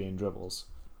 32 being dribbles?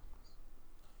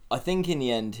 I think in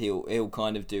the end he'll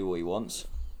kind of do what he wants,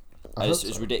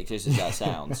 as ridiculous as that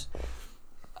sounds.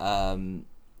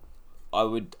 I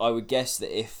would guess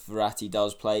that if Verratti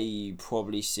does play, you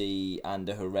probably see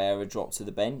Ander Herrera drop to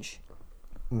the bench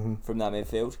from that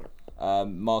midfield.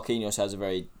 Marquinhos has a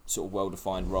very sort of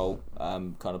well-defined role,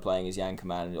 kind of playing as the anchor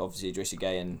man. Obviously, Idrissa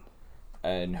Gueye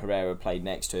and Herrera played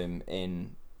next to him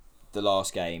in the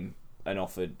last game and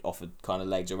offered kind of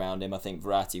legs around him. I think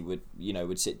Verratti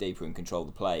would sit deeper and control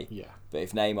the play. Yeah. But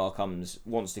if Neymar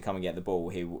wants to come and get the ball,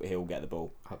 he'll get the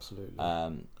ball. Absolutely.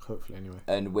 Hopefully, anyway.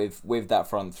 And with that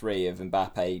front three of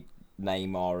Mbappe,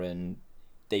 Neymar, and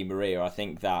Di Maria, I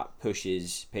think that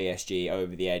pushes PSG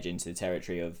over the edge into the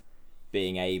territory of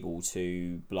being able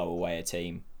to blow away a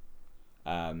team.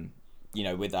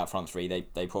 With that front three,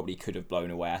 they probably could have blown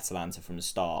away Atalanta from the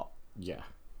start. Yeah.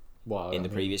 Well, in the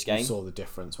previous game, you saw the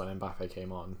difference when Mbappe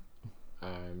came on.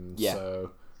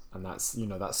 So, and that's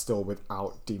still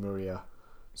without Di Maria.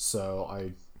 So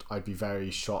I'd be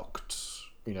very shocked.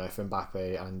 If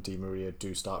Mbappe and Di Maria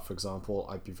do start, for example,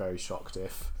 I'd be very shocked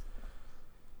if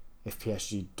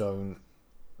PSG don't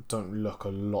look a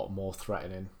lot more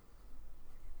threatening.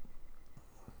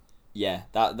 Yeah,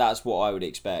 that's what I would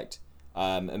expect.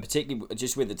 And particularly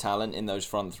just with the talent in those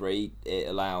front three, it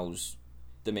allows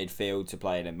the midfield to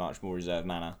play in a much more reserved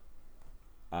manner.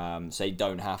 So they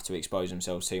don't have to expose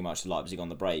themselves too much to Leipzig on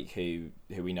the break, who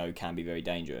we know can be very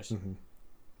dangerous.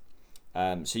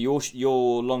 Mm-hmm. So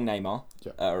your long Neymar,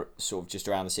 sort of just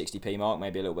around the 60p mark,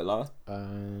 maybe a little bit lower.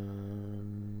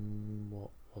 What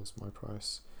was my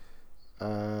price?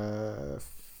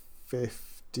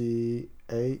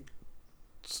 58.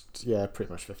 Yeah,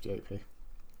 pretty much 58p.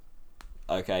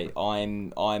 Okay,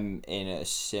 I'm in a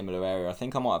similar area. I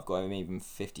think I might have got him even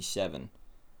 57.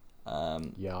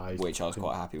 Which I was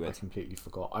quite happy with. I completely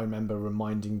forgot. I remember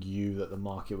reminding you that the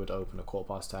market would open at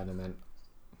 10:15, and then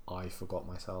I forgot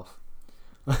myself.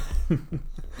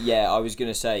 Yeah, I was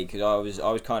gonna say, because I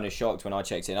was kind of shocked when I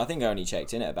checked in. I think I only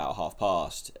checked in at about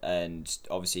past, and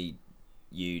obviously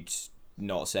you'd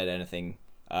not said anything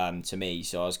to me,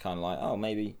 so I was kind of like, oh,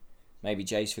 maybe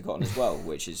Jay's forgotten as well,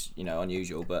 which is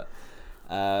unusual, but.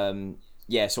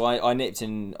 So I nipped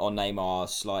in on Neymar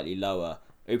slightly lower.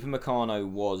 Upamecano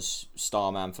was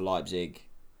star man for Leipzig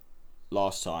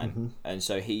last time, and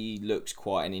so he looks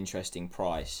quite an interesting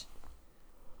price.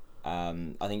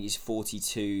 I think he's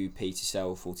 42p to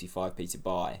sell, 45p to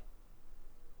buy.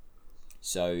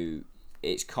 So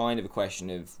it's kind of a question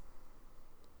of,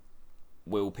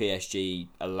 will PSG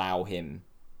allow him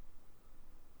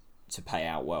to pay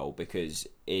out well? Because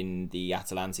in the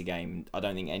Atalanta game, I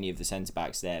don't think any of the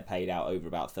centre-backs there paid out over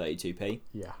about 32p.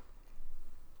 Yeah.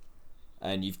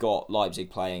 And you've got Leipzig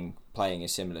playing a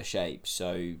similar shape,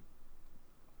 so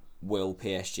will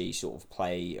PSG sort of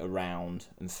play around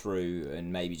and through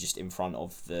and maybe just in front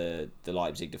of the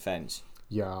Leipzig defence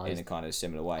in a kind of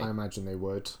similar way? I imagine they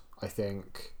would. I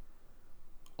think,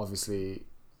 obviously,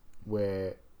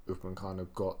 where Upamecano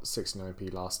got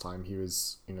 69p last time, he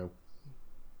was,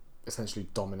 essentially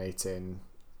dominating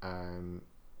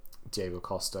Diego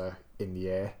Costa in the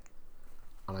air,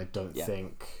 and I don't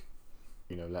think,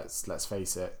 let's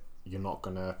face it, you're not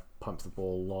gonna pump the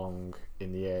ball long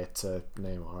in the air to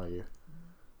Neymar, are you?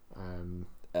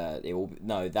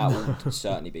 That will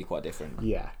certainly be quite different.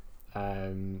 Yeah.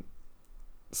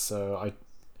 So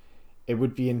it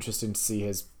would be interesting to see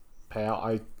his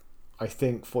payout. I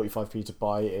think 45p to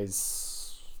buy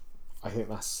I think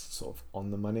that's sort of on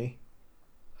the money.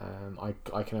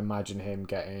 I can imagine him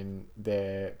getting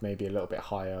there maybe a little bit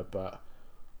higher, but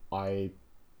I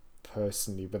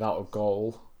personally, without a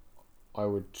goal, I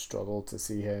would struggle to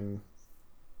see him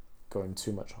going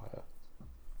too much higher.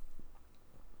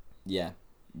 Yeah,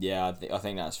 I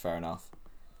think that's fair enough.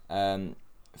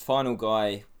 Final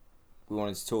guy we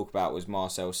wanted to talk about was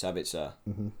Marcel Sabitzer.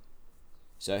 Mm-hmm.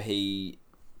 So he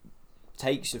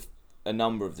takes a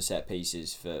number of the set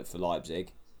pieces for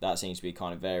Leipzig. That seems to be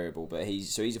kind of variable, but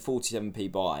he's a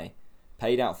 47p buy,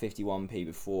 paid out 51p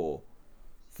before.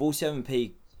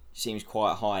 47p seems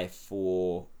quite high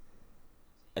for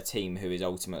a team who is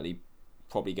ultimately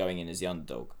probably going in as the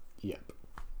underdog. Yep.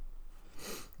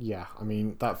 Yeah, I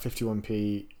mean, that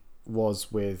 51p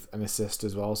was with an assist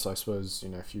as well, so I suppose,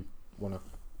 if you want to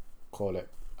call it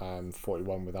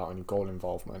 41 without any goal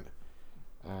involvement.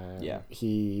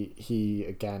 He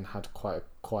again had quite a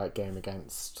quiet game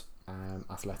against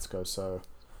Atletico, so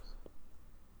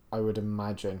I would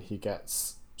imagine he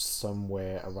gets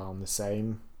somewhere around the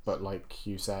same, but like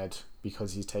you said,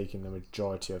 because he's taking the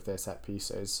majority of their set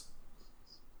pieces,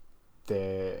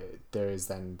 there is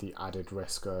then the added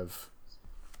risk of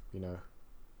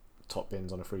top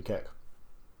bins on a free kick.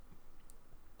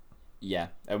 Yeah,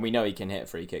 and we know he can hit a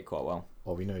free kick quite well.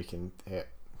 Or we know he can hit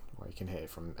it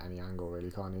from any angle,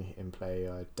 really, can't he? In play,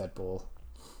 dead ball.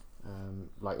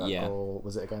 Like that goal,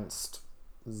 was it against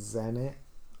Zenit,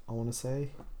 I want to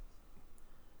say?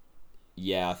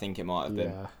 Yeah, I think it might have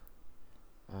been. Yeah.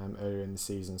 Earlier in the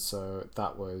season, so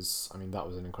that was an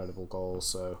incredible goal.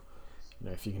 So,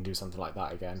 if you can do something like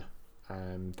that again,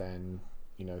 then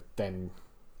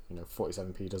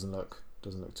 47p doesn't look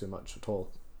too much at all.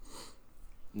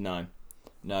 No.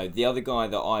 The other guy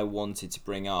that I wanted to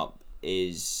bring up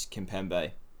is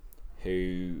Kimpembe,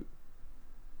 who,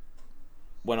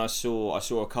 when I saw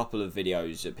a couple of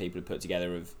videos that people had put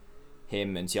together of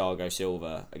him and Thiago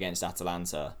Silva against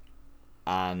Atalanta,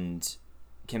 and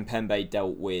Kimpembe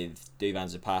dealt with Duvan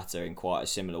Zapata in quite a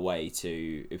similar way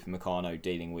to Upamecano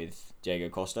dealing with Diego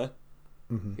Costa.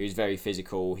 Mm-hmm. He was very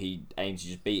physical. He aimed to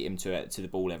just beat him to the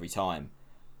ball every time,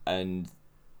 and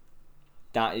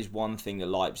that is one thing that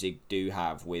Leipzig do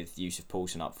have with Yusuf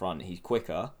Poulsen up front. He's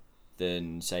quicker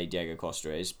than, say, Diego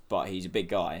Costa is, but he's a big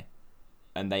guy,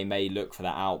 and they may look for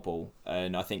that out ball.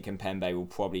 And I think Kimpembe will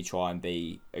probably try and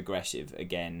be aggressive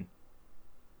again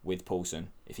with Poulsen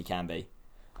if he can be.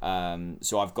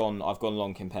 So I've gone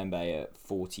long Kimpembe at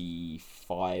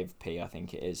 45p, I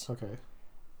think it is. Okay.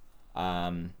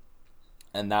 And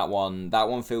that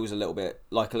one feels a little bit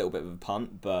of a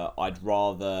punt, but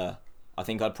I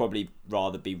think I'd probably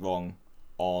rather be wrong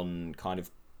on kind of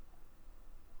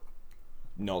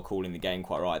not calling the game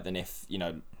quite right than if,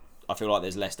 I feel like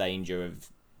there's less danger of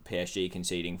PSG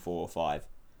conceding 4 or 5.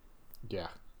 Yeah.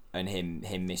 And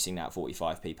him missing that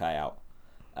 45p payout.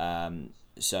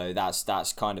 So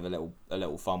that's kind of a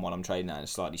little fun one. I'm trading that in a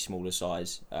slightly smaller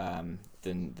size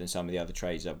than some of the other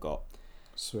trades I've got.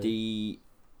 Sweet.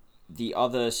 The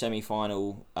other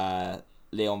semi-final,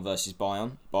 Lyon versus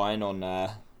Bayern.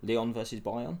 Lyon versus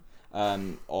Bayern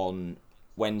on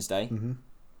Wednesday. Mm-hmm.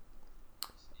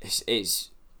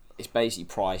 It's basically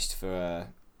priced for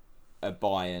a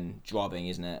Bayern drubbing,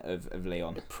 isn't it, of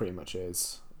Lyon? It pretty much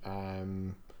is.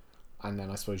 And then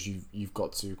I suppose you've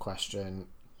got to question,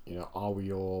 are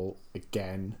we all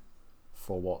again,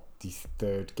 for the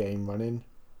third game running,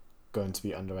 going to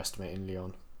be underestimating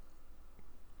Lyon?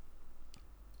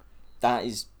 That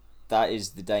is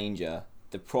the danger.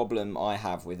 The problem I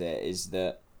have with it is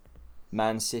that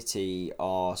Man City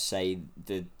are, say,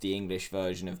 the English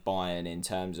version of Bayern in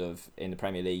terms of, in the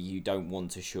Premier League, you don't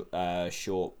want to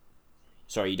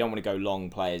you don't want to go long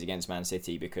players against Man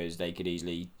City because they could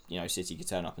easily, City could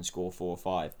turn up and score 4 or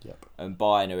 5. Yep. And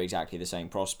Bayern are exactly the same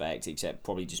prospect, except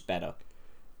probably just better.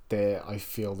 I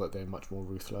feel that they're much more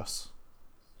ruthless.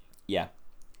 Yeah.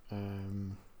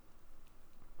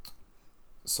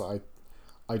 So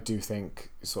I do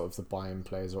think sort of the Bayern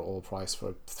players are all priced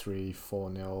for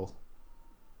 3-4-0,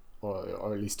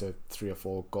 or at least a 3 or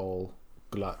 4 goal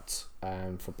glut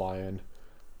for Bayern,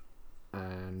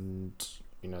 and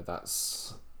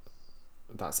that's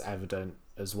evident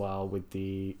as well with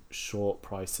the short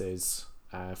prices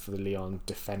for the Lyon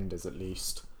defenders, at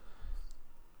least.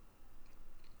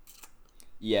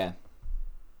 Yeah.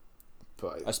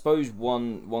 But I suppose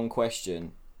one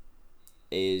question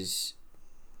is,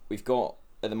 we've got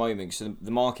at the moment, so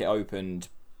the market opened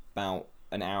about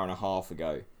an hour and a half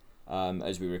ago,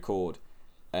 as we record,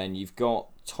 and you've got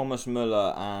Thomas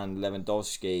Müller and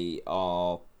Lewandowski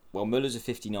Müller's a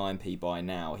 59p buy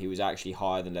now. He was actually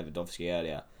higher than Lewandowski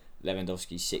earlier.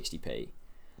 Lewandowski's 60p.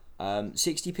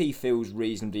 60p feels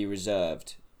reasonably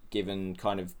reserved, given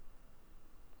kind of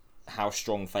how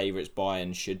strong favourites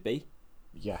Bayern should be.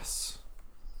 yes.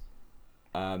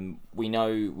 We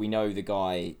know the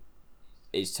guy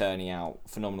is turning out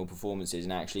phenomenal performances,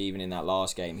 and actually even in that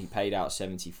last game he paid out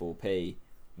 74p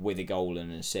with a goal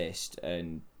and an assist,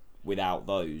 and without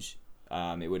those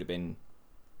it would have been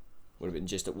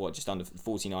just under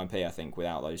 49p, I think,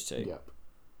 without those two. Yep.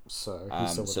 So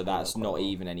that's not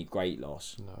even any great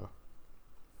loss. No.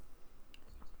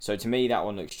 So to me that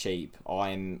one looks cheap.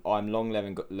 I'm long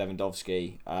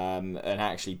Lewandowski, and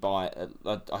actually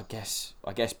I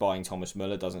guess buying Thomas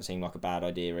Müller doesn't seem like a bad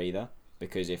idea either,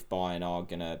 because if Bayern are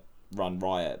gonna run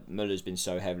riot, Müller's been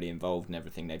so heavily involved in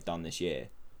everything they've done this year.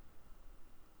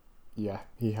 Yeah,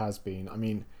 he has been. I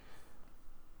mean,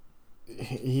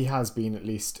 he has been, at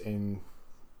least in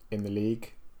the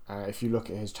league. If you look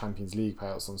at his Champions League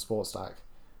payouts on Sportstack,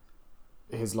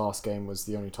 his last game was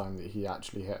the only time that he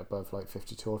actually hit above like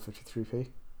 52 or 53p.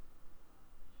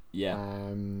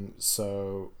 Yeah.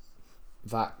 So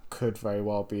that could very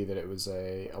well be that it was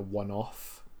a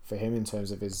one-off for him in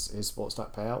terms of his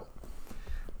Sportstack payout.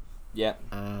 Yeah.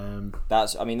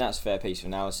 That's a fair piece of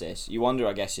analysis. You wonder,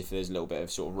 I guess, if there's a little bit of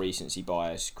sort of recency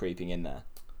bias creeping in there.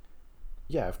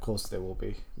 Yeah, of course there will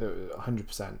be.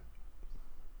 100%.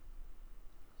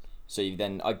 So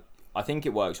I think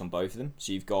it works on both of them.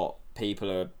 So you've got people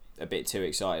who are a bit too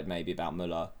excited maybe about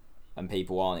Müller, and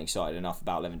people aren't excited enough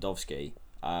about Lewandowski,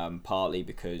 partly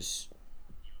because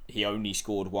he only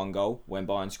scored one goal when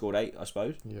Bayern scored 8, I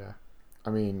suppose. Yeah. I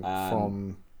mean,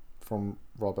 from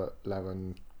Robert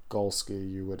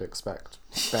Lewandowski, you would expect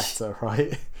better,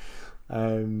 right?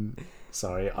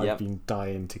 Sorry, I've been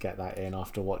dying to get that in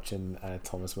after watching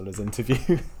Thomas Müller's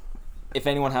interview. If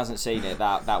anyone hasn't seen it,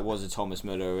 that was a Thomas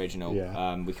Müller original.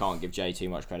 Yeah. We can't give Jay too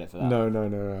much credit for that.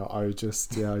 No. I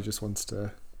just wanted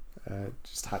to,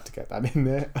 just had to get that in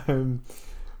there.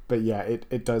 But yeah,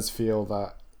 it does feel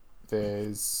that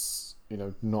there's,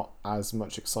 not as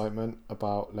much excitement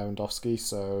about Lewandowski.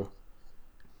 So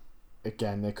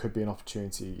again, there could be an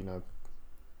opportunity.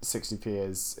 60p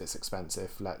it's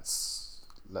expensive. Let's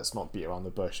not beat around the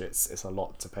bush. It's a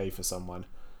lot to pay for someone.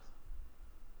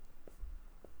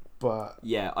 But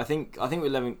yeah, I think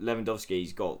with Lewandowski,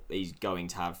 he's going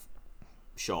to have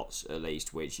shots at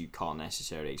least, which you can't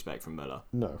necessarily expect from Müller.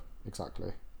 No,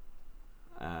 exactly.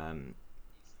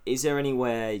 Is there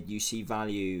anywhere you see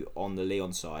value on the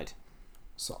Lyon side?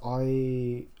 So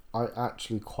I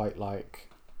actually quite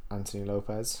like Anthony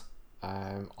Lopez.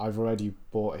 I've already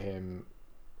bought him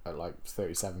at like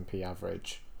 37p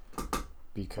average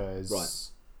because,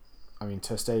 right. I mean,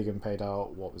 Ter Stegen paid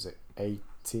out, what was it,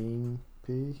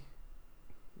 18p?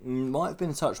 Might have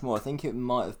been a touch more. I think it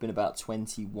might have been about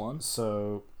 21.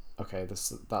 So, okay,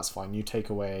 that's fine. You take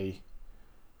away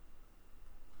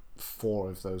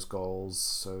 4 of those goals,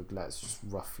 so let's just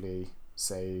roughly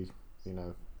say,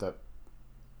 that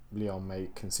Lyon may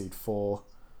concede 4.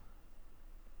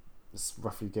 Let's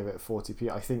roughly give it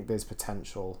 40p. I think there's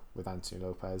potential with Anthony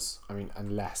Lopez. I mean,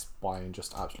 unless Bayern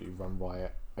just absolutely run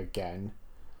riot again,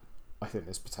 I think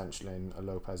there's potential in a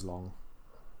Lopez long.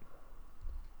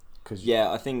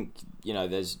 I think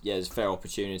there's fair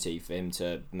opportunity for him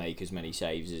to make as many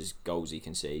saves as goals he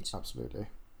concedes. Absolutely,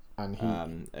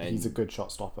 and he's a good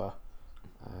shot stopper.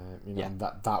 And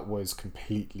that was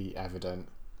completely evident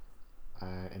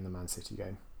in the Man City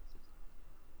game.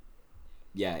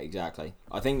 Yeah, exactly.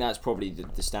 I think that's probably the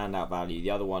standout value.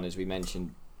 The other one, as we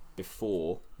mentioned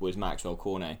before, was Maxwell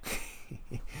Cornet,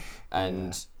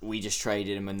 and we just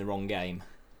traded him in the wrong game.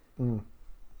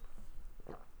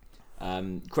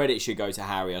 Credit should go to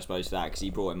Harry, I suppose, for that, because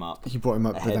he brought him up.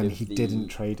 But then he didn't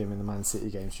trade him in the Man City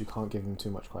game, so you can't give him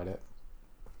too much credit.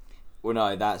 Well,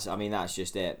 no, that's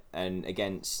just it. And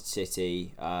against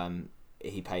City,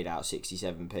 he paid out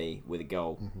 67p with a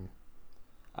goal. Mm-hmm.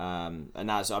 And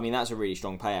that's a really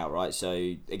strong payout, right? So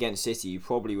against City, you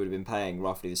probably would have been paying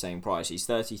roughly the same price. He's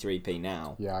 33p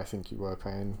now. Yeah, I think you were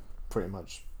paying pretty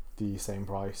much the same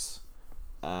price.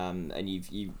 And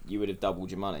you would have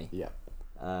doubled your money. Yeah.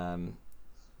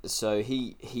 So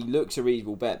he looks a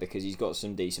reasonable bet because he's got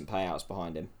some decent payouts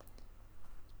behind him.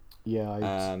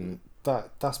 Yeah,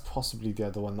 that's possibly the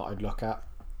other one that I'd look at.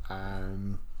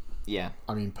 Yeah.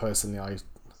 I mean, personally, I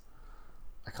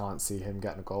can't see him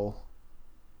getting a goal.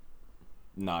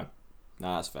 No,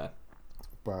 that's fair.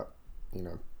 But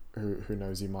who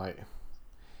knows? He might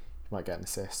get an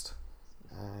assist.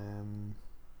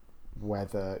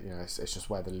 Whether it's just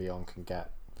whether Lyon can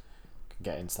get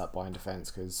into that Bayern defence,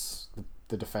 because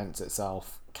the defence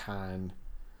itself can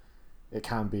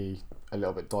be a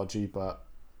little bit dodgy, but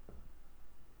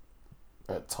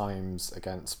at times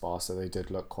against Barca they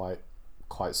did look quite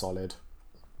solid,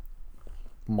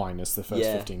 minus the first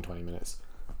 15-20 minutes.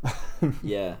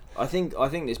 Yeah, I think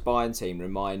this Bayern team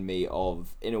remind me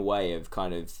of, in a way, of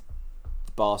kind of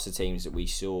the Barca teams that we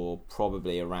saw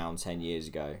probably around 10 years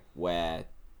ago, where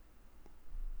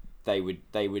they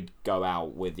would go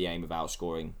out with the aim of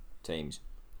outscoring teams.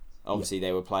 Obviously,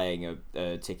 they were playing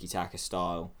a tiki-taka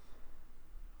style,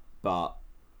 but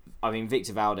I mean,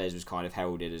 Victor Valdez was kind of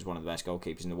heralded as one of the best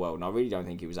goalkeepers in the world, and I really don't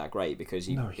think he was that great because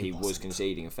he was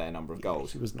conceding a fair number of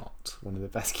goals. He was not one of the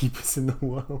best keepers in the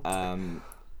world.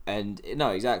 And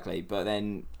no, exactly. But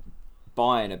then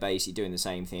Bayern are basically doing the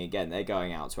same thing again. They're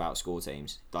going out to outscore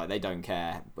teams. Like, they don't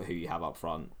care who you have up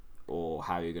front or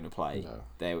how you're going to play.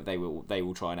 No. They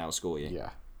will try and outscore you. Yeah,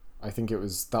 I think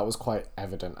that was quite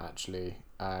evident actually.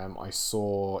 I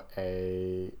saw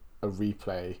a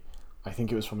replay. I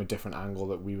think it was from a different angle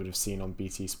that we would have seen on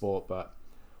BT Sport, but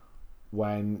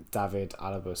when David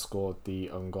Alaba scored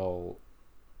the own goal,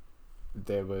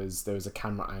 there was a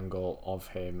camera angle of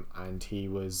him, and he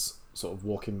was sort of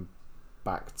walking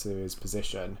back to his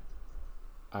position,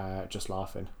 just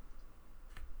laughing.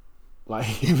 Like,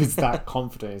 he was that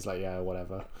confident. He's like, yeah,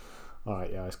 whatever. All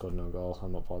right, yeah, I scored no goal.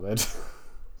 I'm not bothered.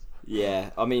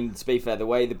 Yeah, I mean, to be fair, the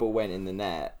way the ball went in the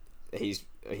net,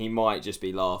 he might just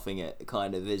be laughing at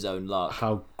kind of his own luck.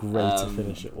 How great a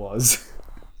finish it was.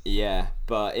 Yeah,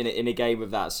 but in a game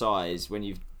of that size, when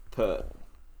you've put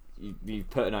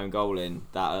an own goal in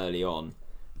that early on,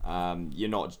 you're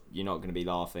not going to be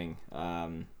laughing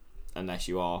unless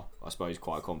you are, I suppose,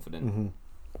 quite confident.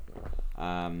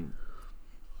 Mm-hmm.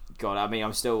 God, I mean,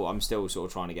 I'm still sort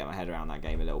of trying to get my head around that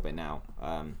game a little bit now.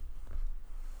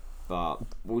 But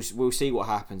we'll see what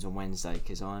happens on Wednesday,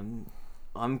 because I'm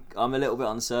a little bit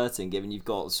uncertain, given you've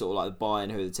got sort of like the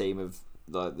Bayern, who are the team of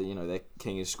they're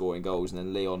king of scoring goals, and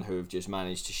then Lyon, who have just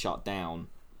managed to shut down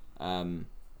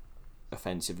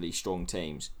offensively strong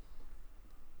teams.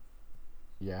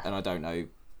 Yeah. And I don't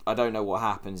know what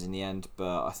happens in the end,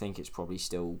 but I think it's probably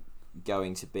still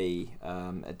going to be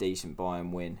a decent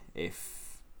Bayern win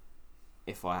if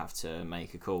I have to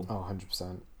make a call. Oh,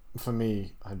 100%. For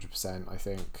me, 100%. I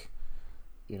think,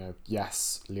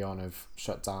 yes, Lyon have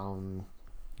shut down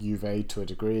Juve to a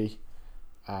degree.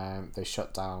 They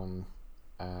shut down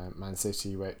Man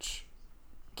City, which,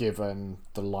 given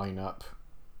the lineup,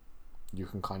 you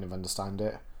can kind of understand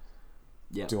it.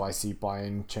 Yep. Do I see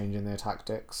Bayern changing their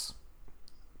tactics?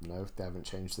 No, they haven't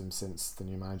changed them since the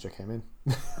new manager came in.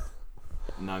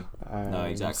 No,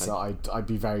 exactly. So I'd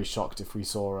be very shocked if we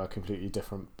saw a completely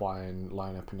different Bayern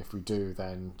lineup, and if we do,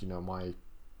 then my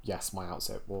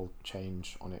outset will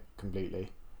change on it completely.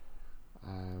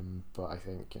 But I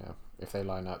think if they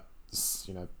line up,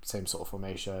 same sort of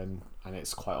formation, and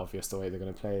it's quite obvious the way they're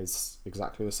going to play is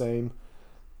exactly the same,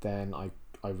 then I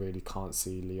really can't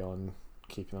see Lyon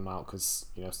keeping them out, because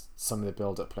some of the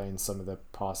build-up play and some of the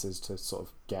passes to sort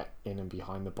of get in and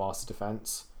behind the Barca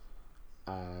defence.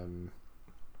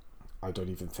 I don't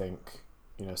even think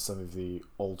some of the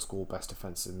old school best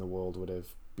defences in the world would have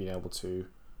been able to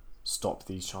stop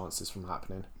these chances from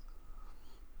happening.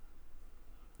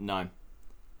 No,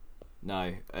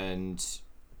 and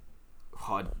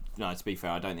to be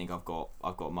fair, I don't think I've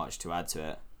got much to add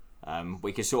to it.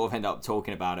 We could sort of end up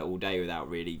talking about it all day without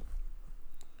really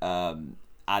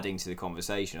adding to the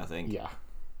conversation, I think. Yeah.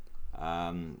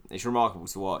 It's remarkable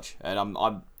to watch, and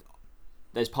I'm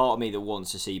there's part of me that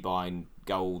wants to see Bayern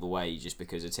go all the way, just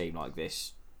because a team like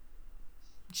this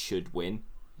should win,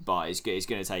 but it's going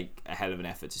to take a hell of an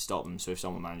effort to stop them. So if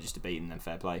someone manages to beat them, then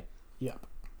fair play. Yep.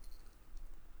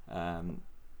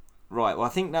 Right, well, I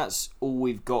think that's all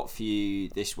we've got for you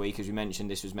this week. As we mentioned,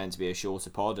 this was meant to be a shorter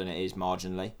pod, and it is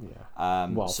marginally. Yeah.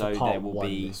 Well, so for part there will one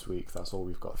be this week. That's all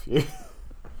we've got for you.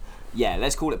 Yeah,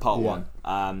 let's call it part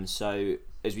one. So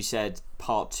as we said,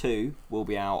 part two will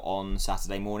be out on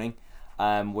Saturday morning.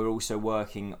 We're also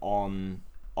working on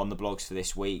the blogs for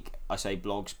this week. I say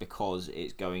blogs because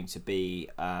it's going to be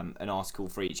an article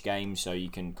for each game, so you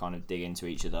can kind of dig into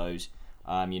each of those.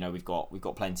 We've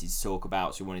got plenty to talk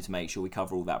about, so we wanted to make sure we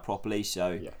cover all that properly.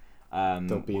 So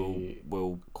there'll be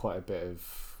quite a bit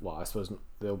of, well, I suppose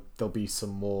there'll be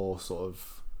some more sort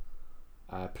of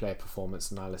player performance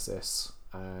analysis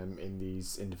in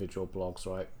these individual blogs,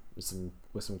 right? With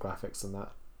some graphics and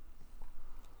that.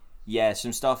 Yeah,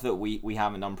 some stuff that we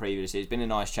haven't done previously. It's been a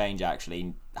nice change,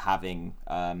 actually, having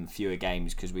fewer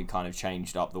games, because we've kind of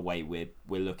changed up the way we're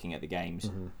looking at the games,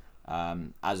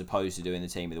 as opposed to doing the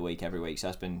team of the week every week.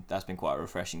 So that's been quite a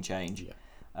refreshing change.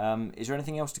 Yeah. Is there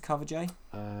anything else to cover, Jay?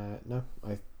 No,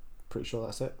 I'm pretty sure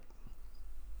that's it.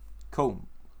 Cool.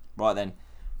 Right then.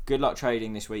 Good luck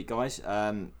trading this week, guys.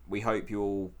 We hope you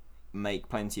all make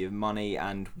plenty of money,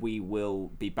 and we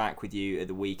will be back with you at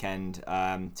the weekend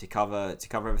to cover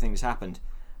everything that's happened.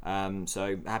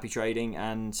 So happy trading,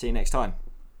 and see you next time.